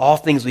stable of all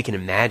things we can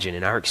imagine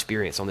in our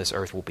experience on this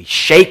earth will be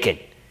shaken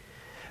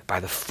by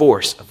the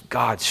force of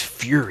God's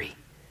fury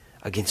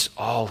against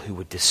all who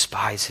would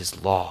despise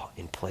his law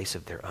in place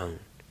of their own.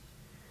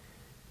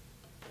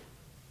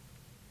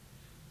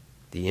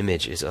 The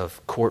image is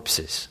of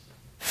corpses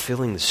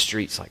filling the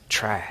streets like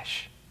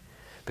trash.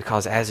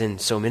 Because as in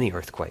so many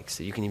earthquakes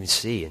that you can even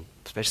see, and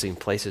especially in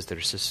places that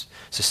are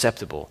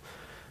susceptible,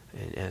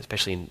 and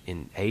especially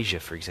in Asia,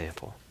 for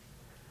example,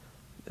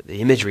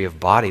 the imagery of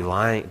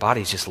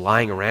bodies just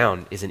lying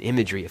around is an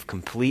imagery of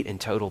complete and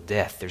total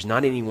death. There's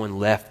not anyone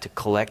left to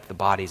collect the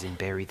bodies and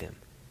bury them.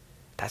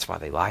 That's why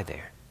they lie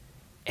there.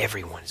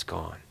 Everyone is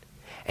gone.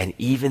 And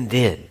even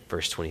then,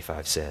 verse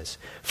 25 says,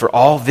 for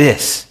all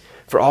this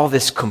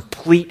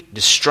complete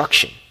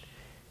destruction,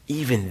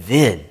 even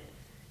then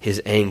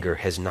his anger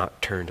has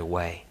not turned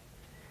away,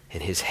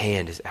 and his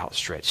hand is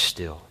outstretched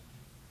still.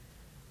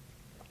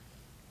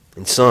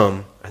 In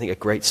sum, I think a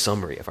great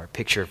summary of our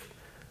picture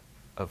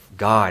of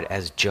God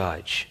as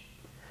judge,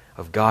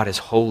 of God as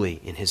holy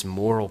in his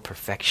moral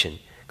perfection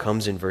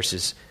comes in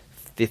verses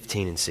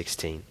 15 and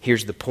 16.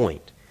 Here's the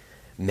point.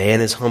 Man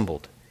is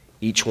humbled,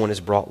 each one is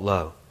brought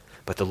low,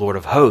 but the Lord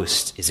of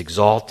hosts is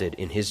exalted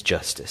in his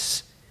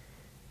justice.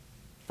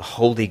 The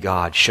holy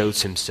God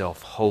shows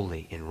himself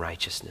holy in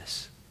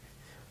righteousness.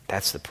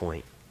 That's the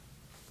point.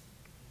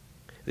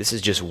 This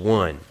is just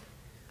one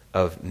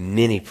of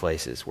many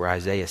places where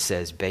Isaiah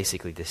says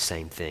basically the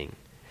same thing.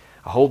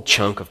 A whole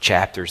chunk of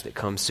chapters that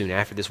comes soon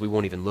after this we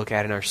won't even look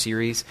at in our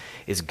series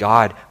is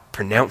God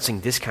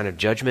pronouncing this kind of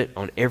judgment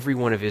on every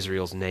one of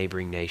Israel's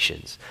neighboring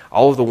nations.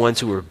 All of the ones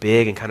who were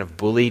big and kind of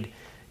bullied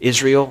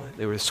Israel,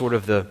 they were sort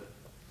of the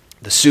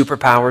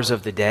superpowers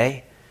of the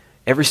day.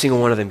 Every single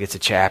one of them gets a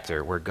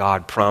chapter where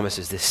God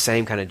promises this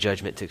same kind of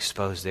judgment to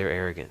expose their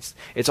arrogance.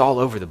 It's all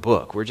over the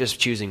book. We're just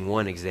choosing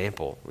one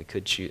example. We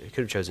could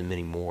have chosen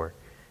many more.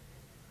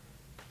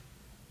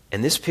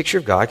 And this picture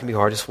of God can be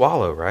hard to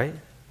swallow, right?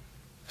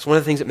 It's one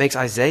of the things that makes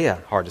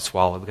Isaiah hard to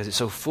swallow because it's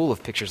so full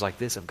of pictures like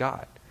this of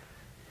God.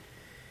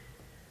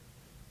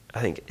 I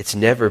think it's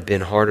never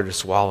been harder to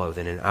swallow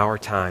than in our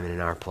time and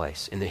in our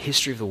place. In the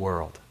history of the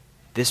world,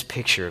 this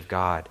picture of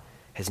God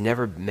has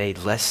never made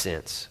less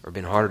sense or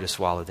been harder to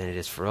swallow than it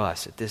is for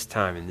us at this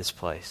time in this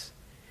place.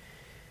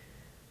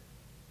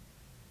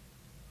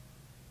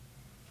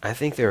 I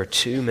think there are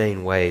two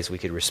main ways we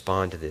could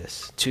respond to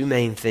this. Two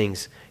main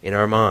things in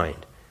our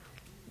mind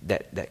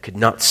that could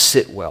not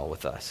sit well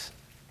with us.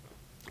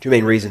 Two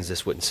main reasons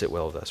this wouldn't sit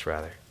well with us,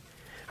 rather.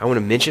 I want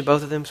to mention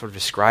both of them, sort of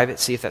describe it,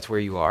 see if that's where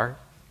you are.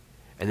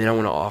 And then I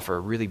want to offer a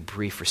really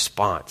brief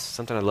response,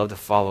 something I'd love to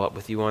follow up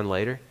with you on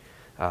later,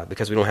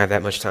 because we don't have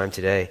that much time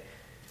today.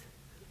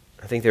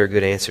 I think there are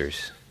good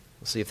answers.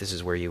 We'll see if this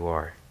is where you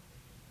are.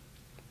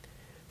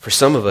 For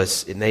some of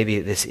us, it may be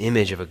this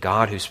image of a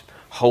God who's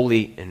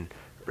holy, and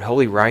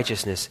holy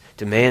righteousness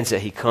demands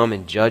that he come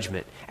in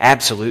judgment,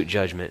 absolute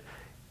judgment,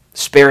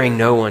 sparing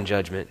no one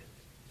judgment.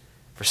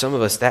 For some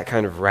of us, that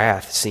kind of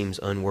wrath seems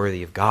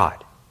unworthy of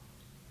God.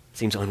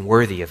 Seems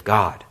unworthy of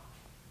God.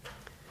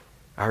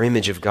 Our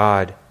image of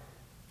God,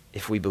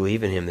 if we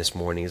believe in him this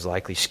morning, is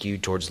likely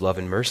skewed towards love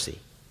and mercy.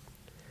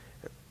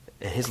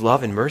 And his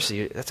love and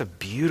mercy, that's a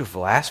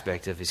beautiful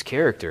aspect of his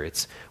character.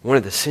 It's one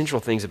of the central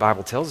things the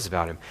Bible tells us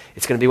about him.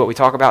 It's going to be what we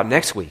talk about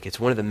next week.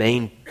 It's one of the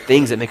main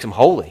things that makes him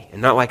holy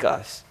and not like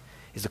us,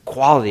 is the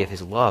quality of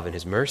his love and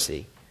his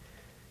mercy.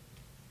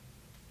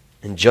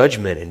 And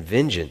judgment and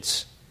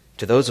vengeance,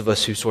 to those of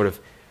us who sort of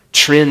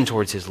trend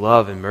towards his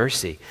love and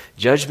mercy,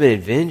 judgment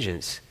and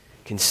vengeance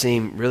can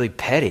seem really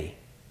petty,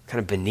 kind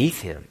of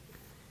beneath him,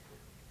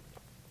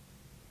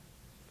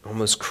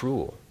 almost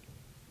cruel.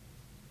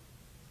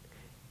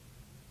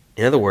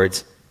 In other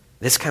words,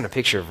 this kind of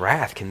picture of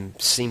wrath can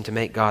seem to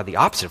make God the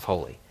opposite of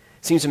holy.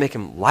 It seems to make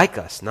him like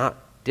us, not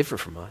different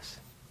from us.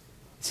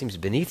 It seems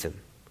beneath him.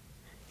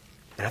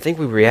 And I think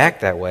we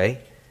react that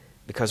way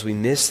because we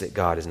miss that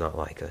God is not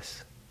like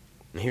us.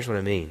 And here's what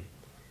I mean.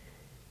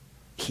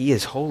 He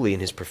is holy in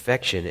his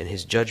perfection, and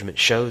his judgment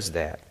shows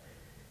that.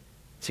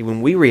 See,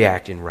 when we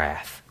react in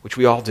wrath, which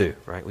we all do,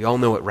 right? We all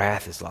know what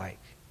wrath is like.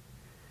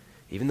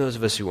 Even those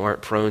of us who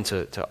aren't prone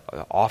to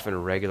often or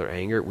regular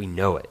anger, we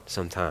know it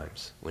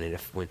sometimes.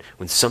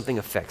 When something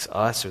affects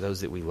us or those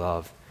that we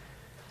love,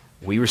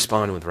 we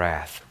respond with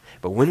wrath.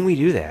 But when we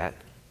do that,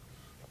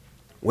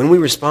 when we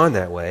respond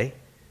that way,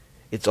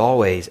 it's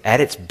always, at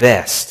its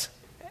best,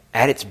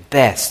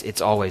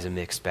 it's always a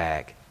mixed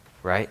bag,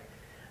 right?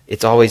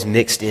 It's always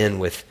mixed in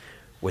with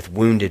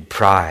wounded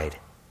pride,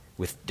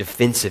 with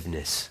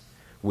defensiveness,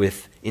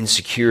 with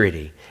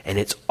insecurity, and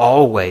it's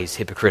always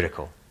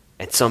hypocritical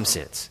in some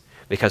sense.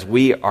 Because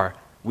we are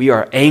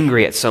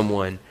angry at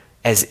someone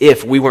as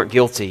if we weren't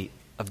guilty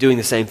of doing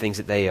the same things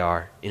that they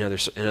are in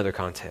other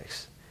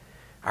contexts.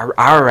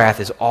 Our wrath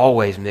is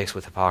always mixed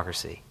with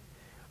hypocrisy.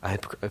 A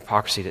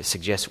hypocrisy that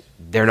suggests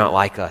they're not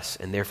like us,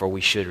 and therefore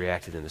we should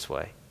react to them this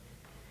way.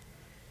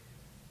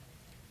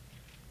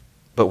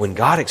 But when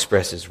God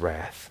expresses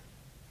wrath,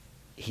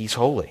 he's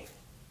holy.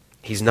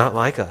 He's not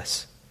like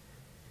us.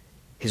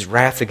 His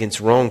wrath against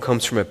wrong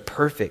comes from a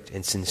perfect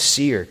and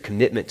sincere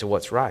commitment to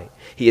what's right.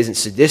 He isn't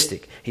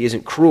sadistic. He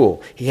isn't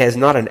cruel. He has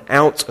not an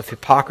ounce of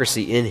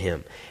hypocrisy in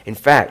him. In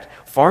fact,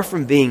 far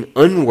from being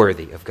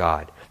unworthy of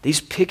God,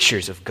 these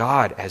pictures of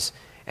God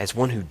as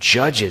one who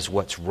judges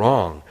what's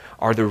wrong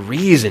are the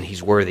reason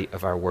he's worthy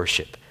of our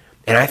worship.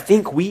 And I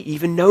think we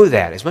even know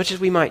that. As much as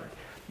we might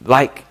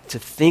like to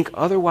think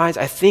otherwise,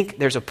 I think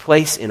there's a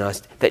place in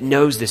us that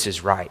knows this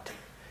is right.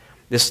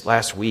 This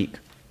last week,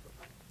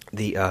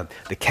 the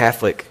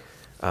Catholic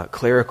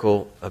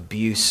clerical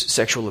abuse,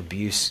 sexual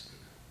abuse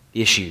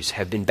issues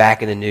have been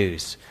back in the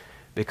news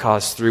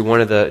because through one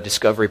of the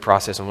discovery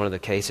process on one of the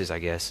cases, I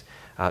guess,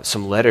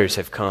 some letters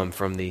have come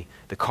from the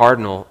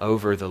cardinal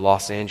over the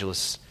Los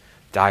Angeles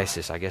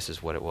diocese, I guess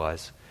is what it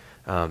was,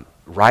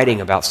 writing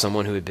about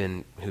someone who'd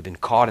been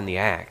caught in the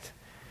act,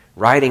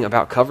 writing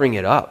about covering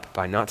it up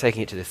by not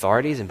taking it to the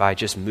authorities and by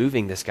just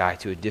moving this guy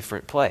to a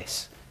different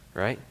place,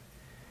 right?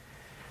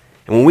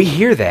 And when we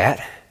hear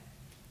that,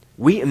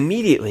 we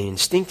immediately,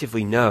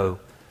 instinctively know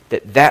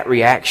that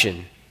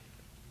reaction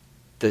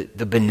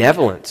the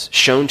benevolence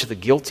shown to the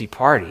guilty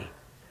party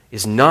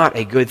is not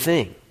a good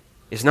thing,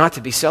 is not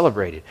to be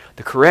celebrated.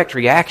 The correct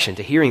reaction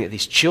to hearing that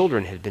these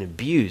children had been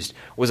abused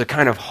was a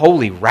kind of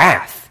holy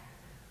wrath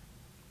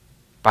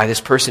by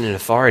this person in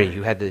authority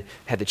who had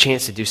the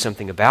chance to do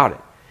something about it.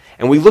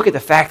 And we look at the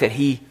fact that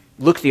he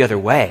looked the other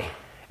way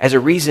as a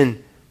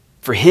reason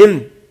for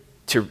him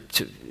to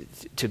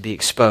be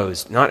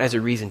exposed, not as a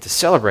reason to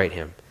celebrate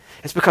him.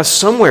 It's because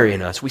somewhere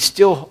in us we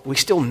still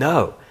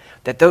know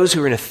that those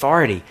who are in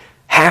authority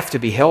have to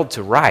be held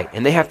to right,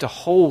 and they have to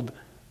hold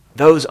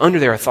those under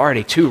their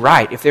authority to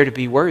right if they're to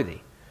be worthy.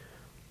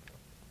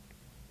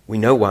 We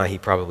know why he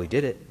probably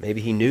did it. Maybe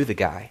he knew the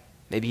guy.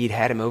 Maybe he'd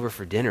had him over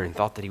for dinner and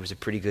thought that he was a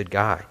pretty good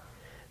guy.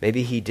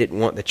 Maybe he didn't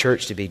want the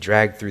church to be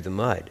dragged through the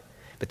mud.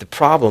 But the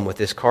problem with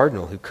this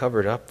cardinal who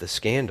covered up the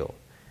scandal,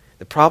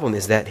 the problem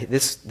is that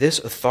this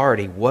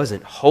authority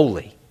wasn't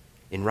holy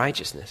in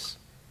righteousness.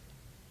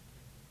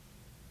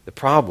 The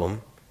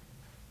problem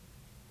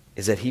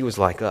is that he was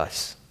like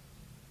us,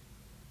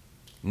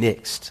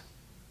 mixed,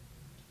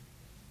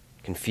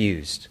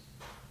 confused,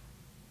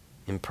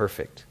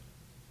 imperfect.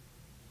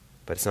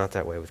 But it's not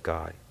that way with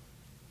God.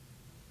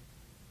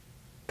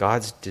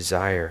 God's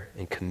desire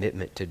and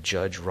commitment to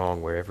judge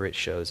wrong wherever it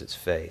shows its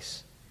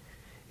face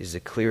is the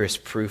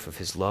clearest proof of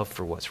his love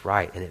for what's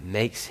right, and it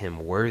makes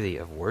him worthy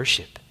of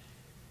worship.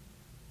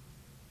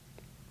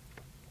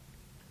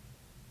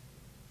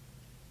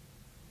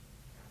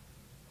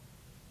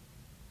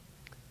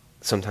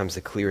 Sometimes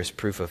the clearest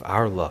proof of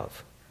our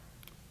love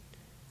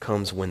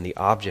comes when the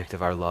object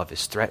of our love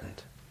is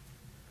threatened,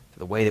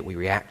 the way that we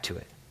react to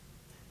it.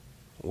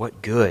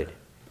 What good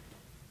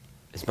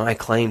is my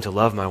claim to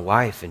love my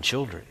wife and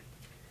children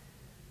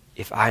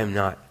if I am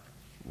not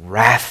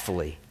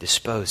wrathfully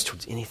disposed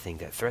towards anything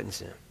that threatens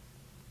them?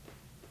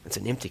 That's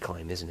an empty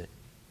claim, isn't it?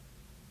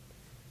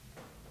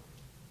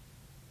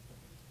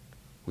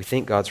 We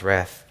think God's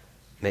wrath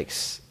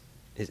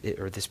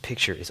or this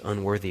picture is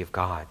unworthy of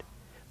God,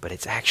 but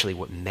it's actually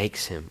what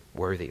makes him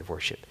worthy of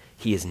worship.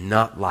 He is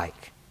not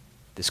like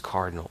this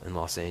cardinal in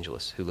Los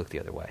Angeles who looked the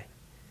other way.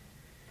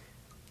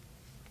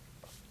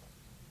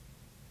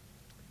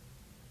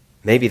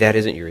 Maybe that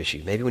isn't your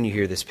issue. Maybe when you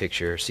hear this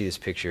picture, or see this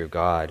picture of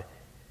God,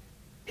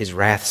 his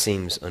wrath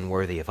seems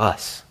unworthy of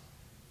us.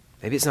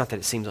 Maybe it's not that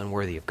it seems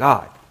unworthy of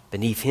God,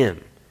 beneath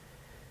him,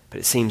 but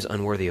it seems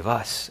unworthy of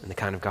us and the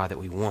kind of God that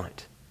we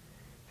want,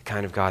 the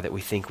kind of God that we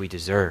think we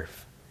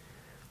deserve,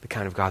 the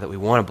kind of God that we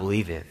want to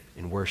believe in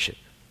and worship.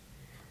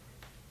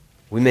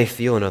 We may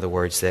feel, in other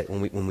words, that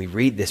when we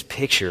read this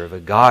picture of a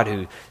God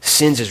who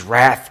sends his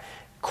wrath,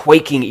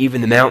 quaking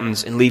even the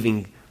mountains and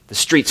leaving the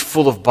streets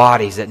full of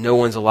bodies that no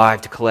one's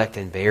alive to collect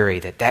and bury,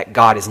 that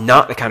God is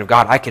not the kind of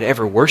God I could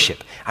ever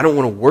worship. I don't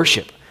want to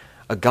worship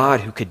a God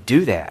who could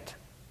do that.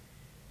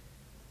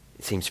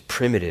 It seems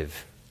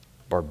primitive,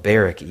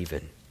 barbaric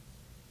even.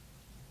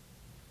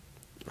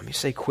 Let me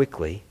say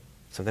quickly,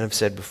 something I've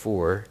said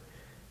before,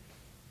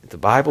 that the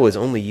Bible is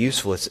only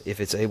useful if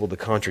it's able to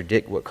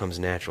contradict what comes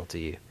natural to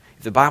you.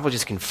 If the Bible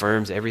just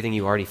confirms everything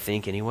you already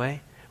think anyway,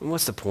 then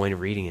what's the point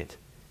of reading it?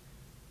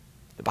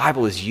 The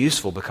Bible is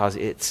useful because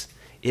it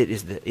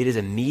is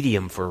a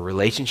medium for a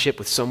relationship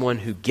with someone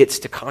who gets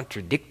to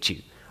contradict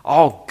you.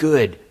 All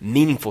good,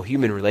 meaningful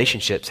human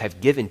relationships have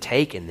give and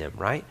take in them,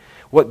 right?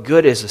 What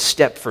good is a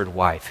Stepford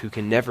wife who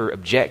can never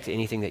object to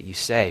anything that you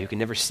say, who can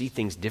never see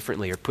things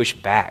differently or push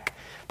back?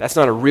 That's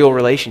not a real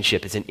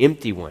relationship. It's an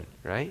empty one,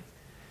 right?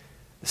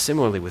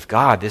 Similarly with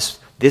God,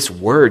 this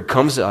word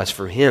comes to us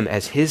from him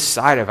as his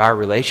side of our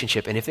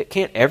relationship, and if it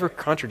can't ever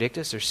contradict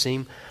us or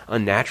seem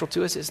unnatural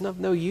to us, it's of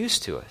no use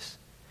to us.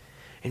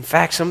 In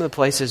fact, some of the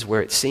places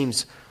where it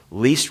seems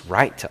least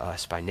right to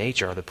us by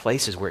nature are the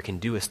places where it can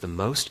do us the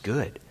most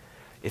good.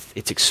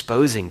 It's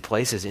exposing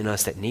places in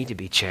us that need to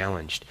be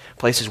challenged,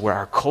 places where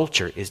our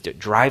culture is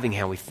driving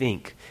how we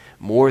think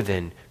more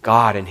than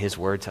God and his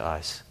word to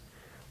us.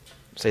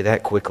 Say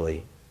that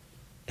quickly,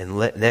 and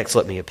next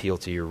let me appeal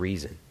to your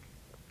reason.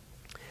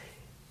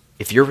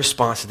 If your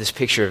response to this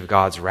picture of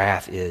God's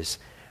wrath is,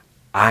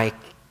 I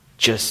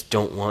just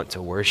don't want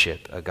to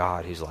worship a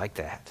God who's like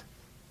that,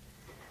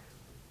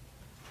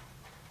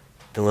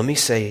 then let me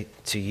say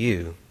to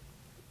you,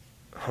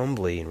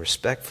 humbly and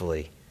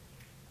respectfully,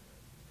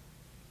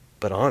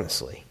 but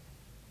honestly,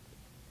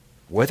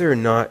 whether or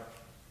not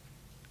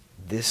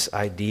this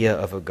idea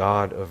of a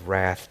God of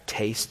wrath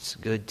tastes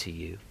good to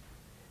you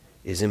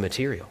is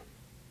immaterial.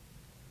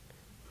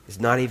 It's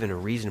not even a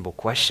reasonable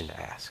question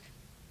to ask.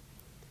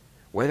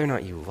 Whether or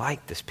not you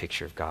like this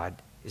picture of God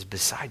is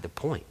beside the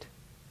point.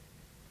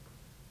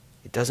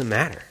 It doesn't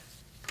matter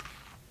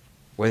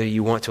whether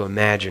you want to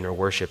imagine or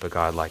worship a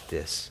God like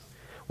this.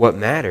 What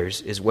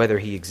matters is whether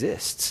he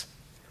exists.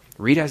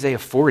 Read Isaiah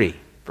 40,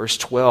 verse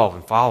 12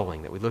 and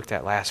following that we looked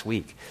at last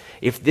week.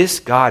 If this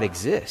God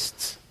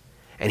exists,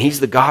 and he's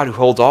the God who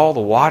holds all the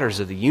waters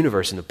of the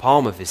universe in the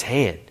palm of his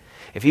hand,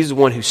 if he's the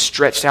one who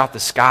stretched out the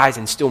skies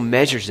and still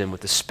measures them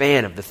with the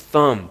span of the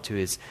thumb to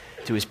his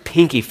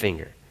pinky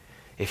finger,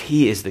 if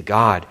he is the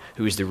God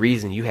who is the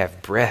reason you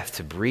have breath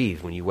to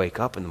breathe when you wake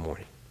up in the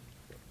morning,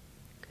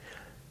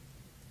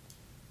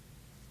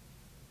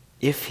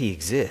 if he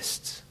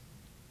exists,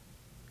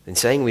 then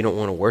saying we don't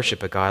want to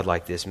worship a God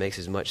like this makes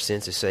as much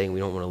sense as saying we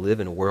don't want to live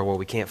in a world where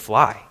we can't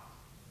fly.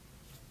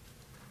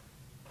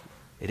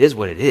 It is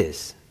what it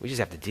is. We just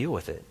have to deal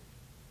with it.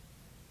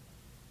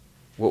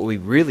 What we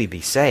really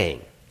be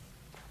saying,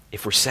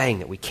 if we're saying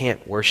that we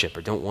can't worship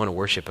or don't want to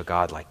worship a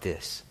God like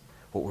this,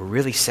 what we're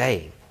really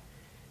saying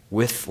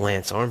with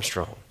Lance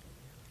Armstrong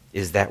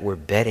is that we're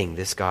betting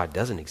this God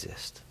doesn't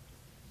exist.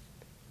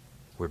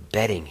 We're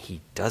betting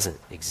he doesn't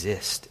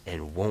exist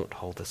and won't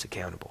hold us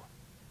accountable.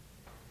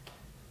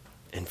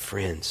 And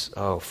friends,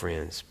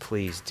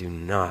 please do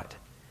not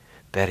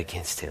bet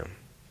against him.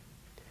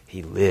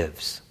 He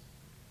lives.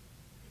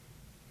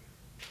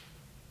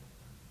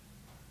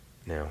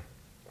 Now,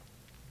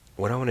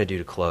 what I want to do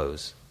to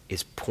close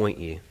is point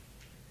you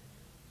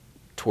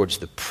towards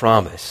the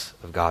promise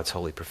of God's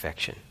holy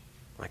perfection.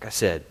 Like I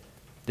said,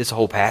 this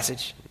whole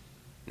passage,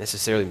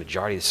 necessarily the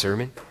majority of the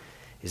sermon,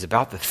 is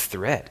about the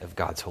threat of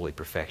God's holy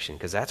perfection,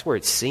 because that's where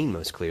it's seen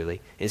most clearly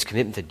in his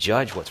commitment to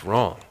judge what's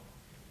wrong,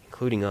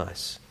 including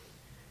us.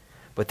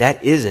 But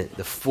that isn't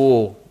the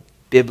full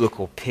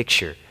biblical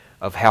picture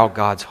of how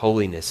God's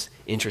holiness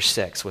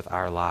intersects with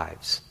our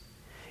lives.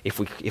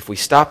 If we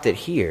stopped it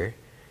here,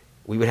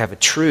 we would have a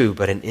true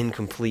but an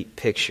incomplete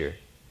picture.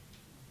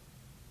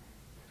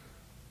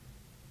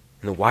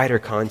 In the wider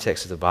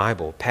context of the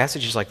Bible,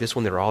 passages like this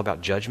one that are all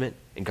about judgment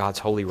and God's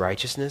holy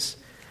righteousness,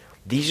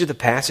 these are the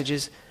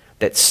passages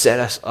that set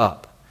us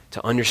up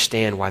to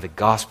understand why the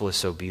gospel is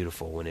so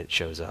beautiful when it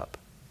shows up.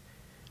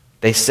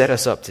 They set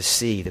us up to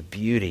see the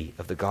beauty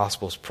of the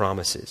gospel's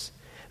promises,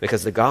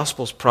 because the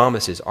gospel's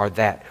promises are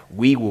that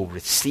we will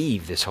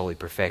receive this holy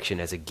perfection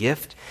as a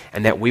gift,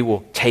 and that we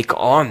will take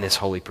on this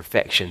holy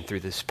perfection through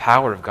this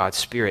power of God's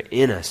Spirit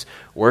in us,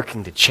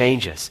 working to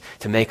change us,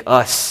 to make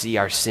us see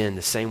our sin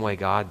the same way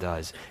God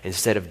does,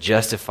 instead of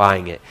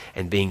justifying it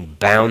and being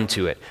bound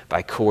to it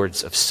by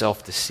cords of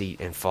self-deceit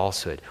and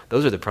falsehood.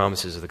 Those are the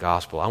promises of the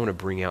gospel. I want to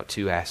bring out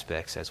two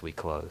aspects as we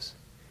close.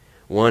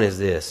 One is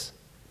this: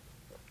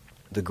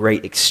 the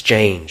great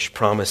exchange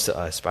promised to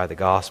us by the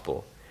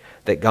gospel,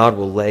 that God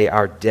will lay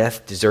our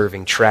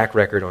death-deserving track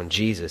record on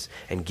Jesus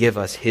and give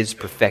us his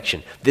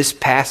perfection. This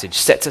passage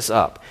sets us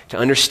up to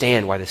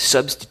understand why the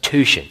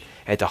substitution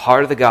at the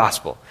heart of the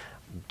gospel,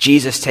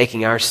 Jesus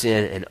taking our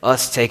sin and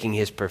us taking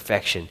his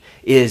perfection,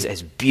 is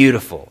as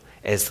beautiful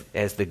as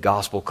the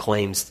gospel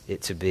claims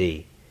it to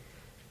be.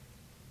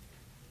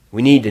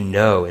 We need to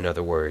know, in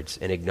other words,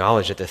 and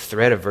acknowledge that the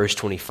threat of verse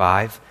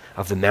 25,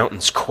 of the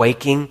mountains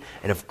quaking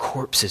and of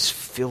corpses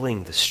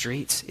filling the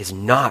streets, is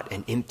not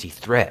an empty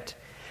threat.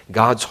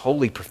 God's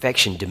holy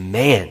perfection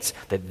demands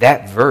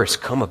that verse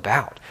come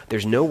about.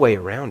 There's no way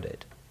around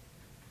it.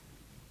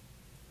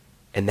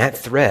 And that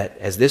threat,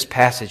 as this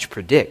passage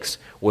predicts,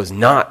 was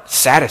not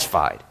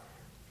satisfied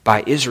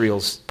by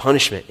Israel's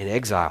punishment in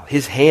exile.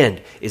 His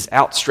hand is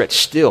outstretched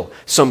still.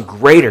 Some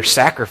greater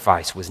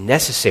sacrifice was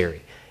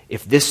necessary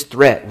if this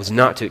threat was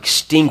not to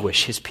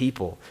extinguish his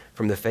people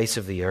from the face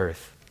of the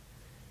earth.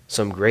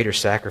 Some greater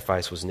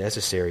sacrifice was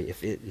necessary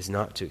if it is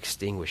not to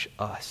extinguish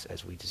us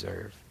as we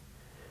deserve.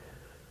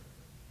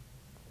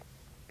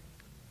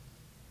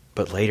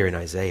 But later in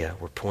Isaiah,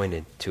 we're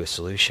pointed to a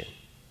solution,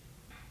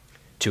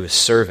 to a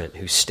servant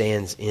who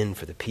stands in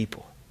for the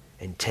people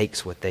and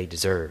takes what they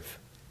deserve.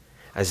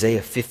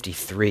 Isaiah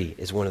 53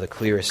 is one of the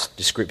clearest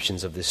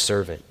descriptions of this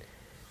servant.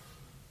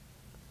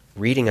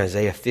 Reading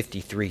Isaiah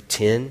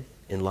 53:10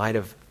 in light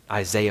of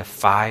Isaiah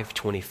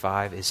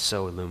 5:25 is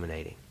so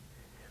illuminating.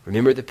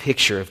 Remember the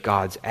picture of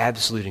God's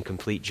absolute and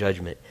complete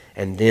judgment,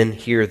 and then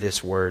hear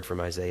this word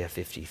from Isaiah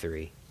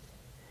 53.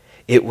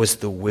 It was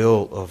the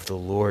will of the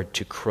Lord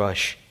to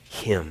crush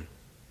him.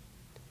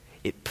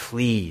 It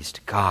pleased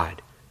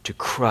God to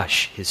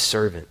crush his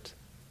servant.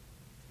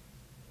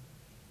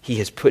 He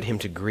has put him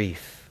to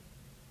grief.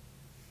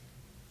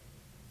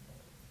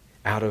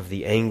 Out of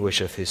the anguish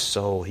of his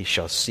soul he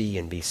shall see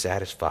and be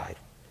satisfied.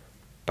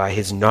 By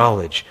his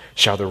knowledge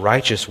shall the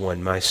righteous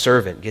one, my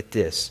servant, get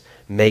this,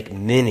 make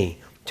many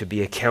to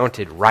be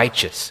accounted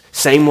righteous.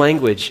 Same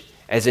language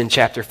as in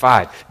chapter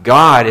 5.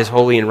 God is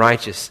holy in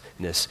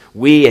righteousness.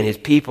 We and his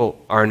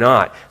people are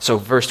not. So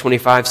verse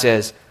 25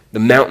 says, the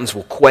mountains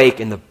will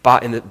quake and the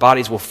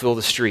bodies will fill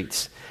the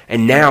streets.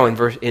 And now in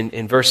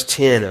verse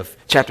 10 of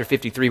chapter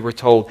 53, we're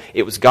told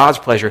it was God's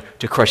pleasure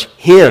to crush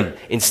him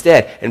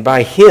instead. And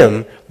by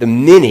him, the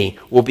many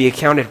will be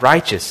accounted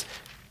righteous.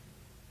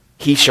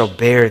 He shall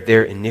bear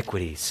their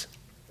iniquities,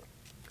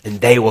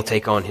 and they will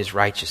take on his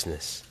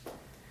righteousness.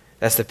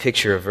 That's the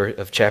picture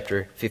of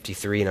chapter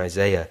 53 in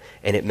Isaiah,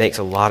 and it makes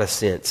a lot of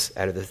sense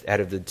out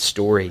of the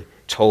story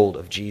told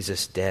of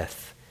Jesus'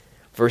 death.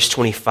 Verse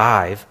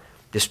 25,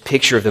 this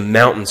picture of the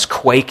mountains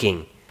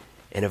quaking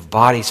and of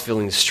bodies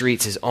filling the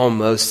streets, is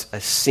almost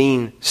a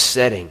scene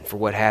setting for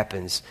what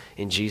happens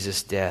in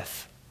Jesus'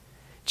 death.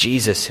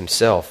 Jesus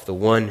himself, the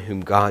one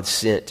whom God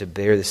sent to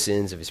bear the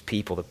sins of his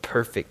people, the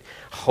perfect,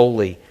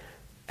 holy,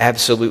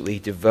 absolutely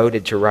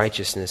devoted to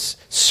righteousness,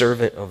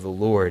 servant of the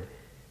Lord,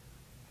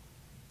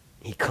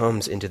 he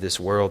comes into this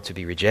world to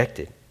be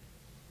rejected.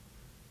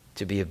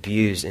 to be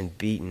abused and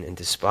beaten and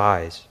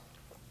despised,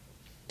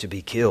 to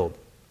be killed.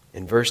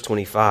 And verse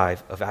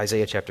 25 of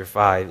Isaiah chapter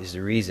 5 is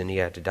the reason he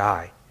had to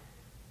die.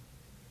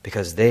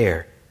 Because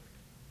there,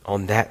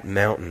 on that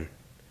mountain,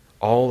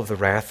 all of the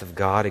wrath of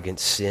God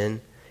against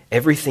sin,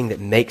 everything that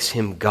makes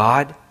him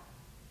God,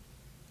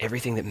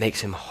 everything that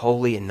makes him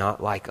holy and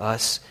not like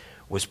us,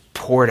 was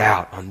poured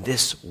out on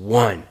this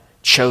one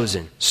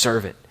chosen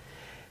servant.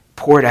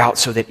 Poured out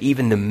so that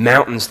even the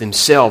mountains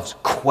themselves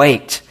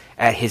quaked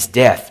at his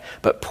death,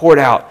 but poured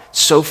out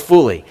so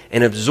fully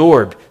and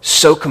absorbed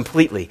so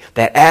completely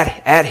that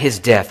at his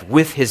death,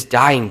 with his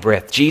dying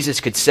breath,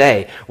 Jesus could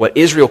say what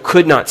Israel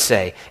could not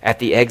say at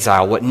the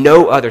exile, what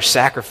no other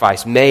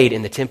sacrifice made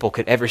in the temple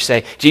could ever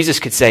say. Jesus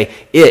could say,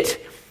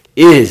 "It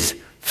is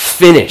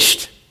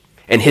finished,"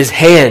 and his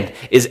hand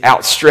is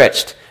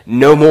outstretched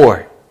no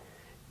more,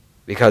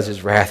 because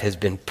his wrath has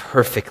been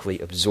perfectly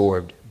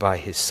absorbed by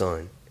his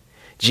Son.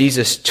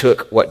 Jesus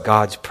took what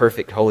God's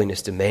perfect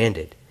holiness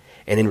demanded,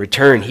 and in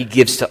return, he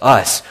gives to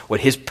us what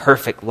his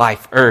perfect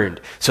life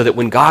earned, so that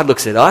when God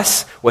looks at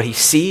us, what he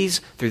sees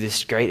through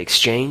this great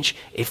exchange,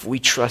 if we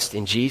trust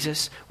in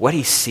Jesus, what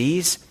he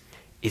sees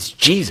is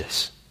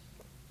Jesus.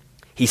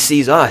 He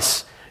sees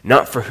us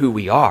not for who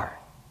we are,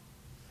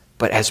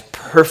 but as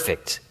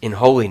perfect in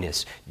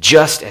holiness,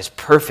 just as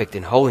perfect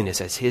in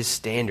holiness as his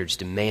standards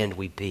demand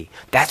we be.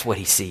 That's what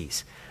he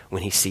sees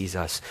when he sees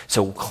us.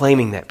 So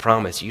claiming that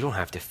promise, you don't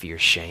have to fear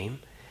shame.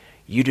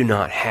 You do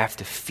not have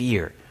to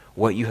fear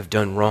what you have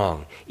done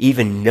wrong,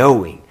 even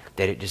knowing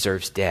that it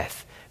deserves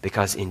death,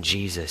 because in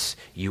Jesus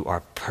you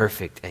are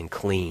perfect and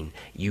clean.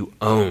 You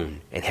own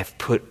and have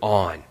put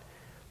on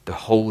the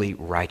holy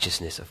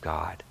righteousness of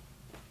God.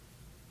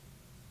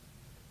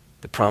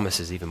 The promise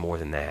is even more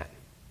than that.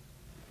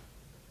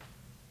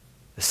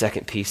 The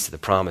second piece to the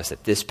promise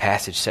that this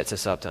passage sets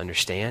us up to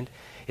understand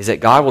is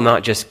that God will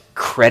not just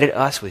credit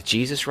us with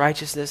Jesus'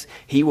 righteousness,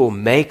 he will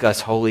make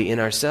us holy in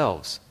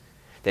ourselves.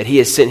 That he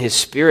has sent his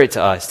Spirit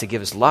to us to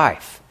give us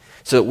life,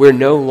 so that we're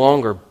no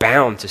longer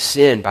bound to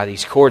sin by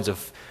these cords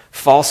of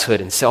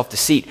falsehood and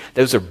self-deceit.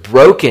 Those are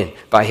broken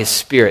by his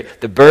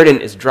Spirit. The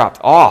burden is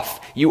dropped off.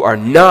 You are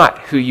not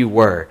who you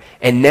were.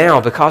 And now,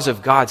 because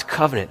of God's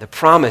covenant, the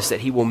promise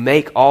that he will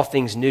make all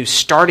things new,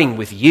 starting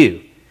with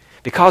you,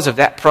 because of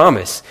that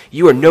promise,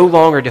 you are no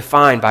longer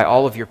defined by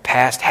all of your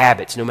past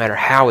habits, no matter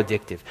how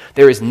addictive.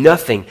 There is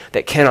nothing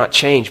that cannot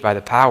change by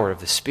the power of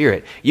the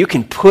Spirit. You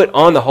can put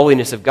on the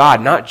holiness of God,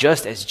 not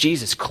just as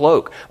Jesus'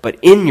 cloak, but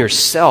in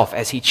yourself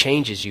as he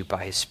changes you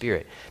by his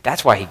Spirit.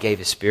 That's why he gave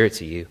his Spirit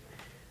to you.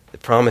 The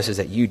promise is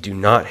that you do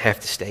not have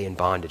to stay in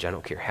bondage. I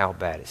don't care how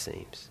bad it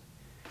seems.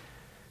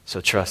 So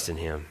trust in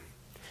him.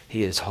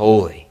 He is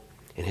holy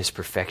in his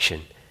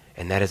perfection,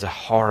 and that is a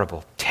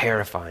horrible,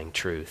 terrifying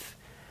truth.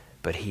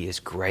 But he is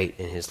great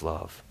in his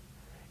love,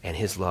 and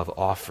his love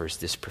offers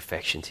this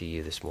perfection to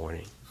you this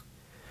morning.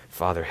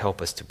 Father,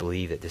 help us to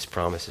believe that this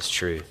promise is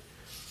true.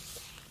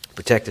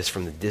 Protect us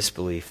from the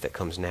disbelief that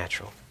comes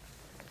natural.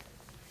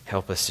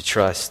 Help us to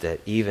trust that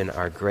even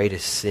our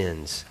greatest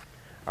sins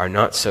are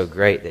not so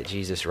great that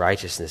Jesus'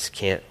 righteousness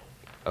can't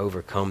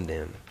overcome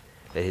them,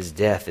 that his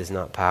death is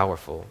not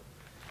powerful.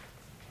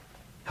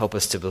 Help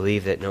us to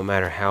believe that no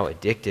matter how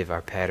addictive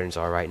our patterns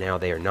are right now,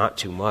 they are not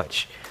too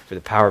much for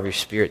the power of your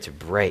Spirit to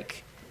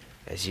break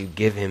as you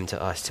give him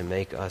to us to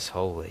make us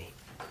holy.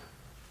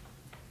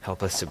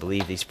 Help us to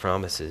believe these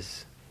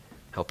promises.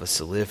 Help us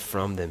to live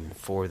from them and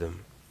for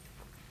them.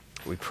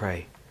 We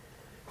pray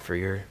for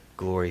your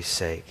glory's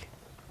sake.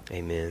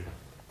 Amen.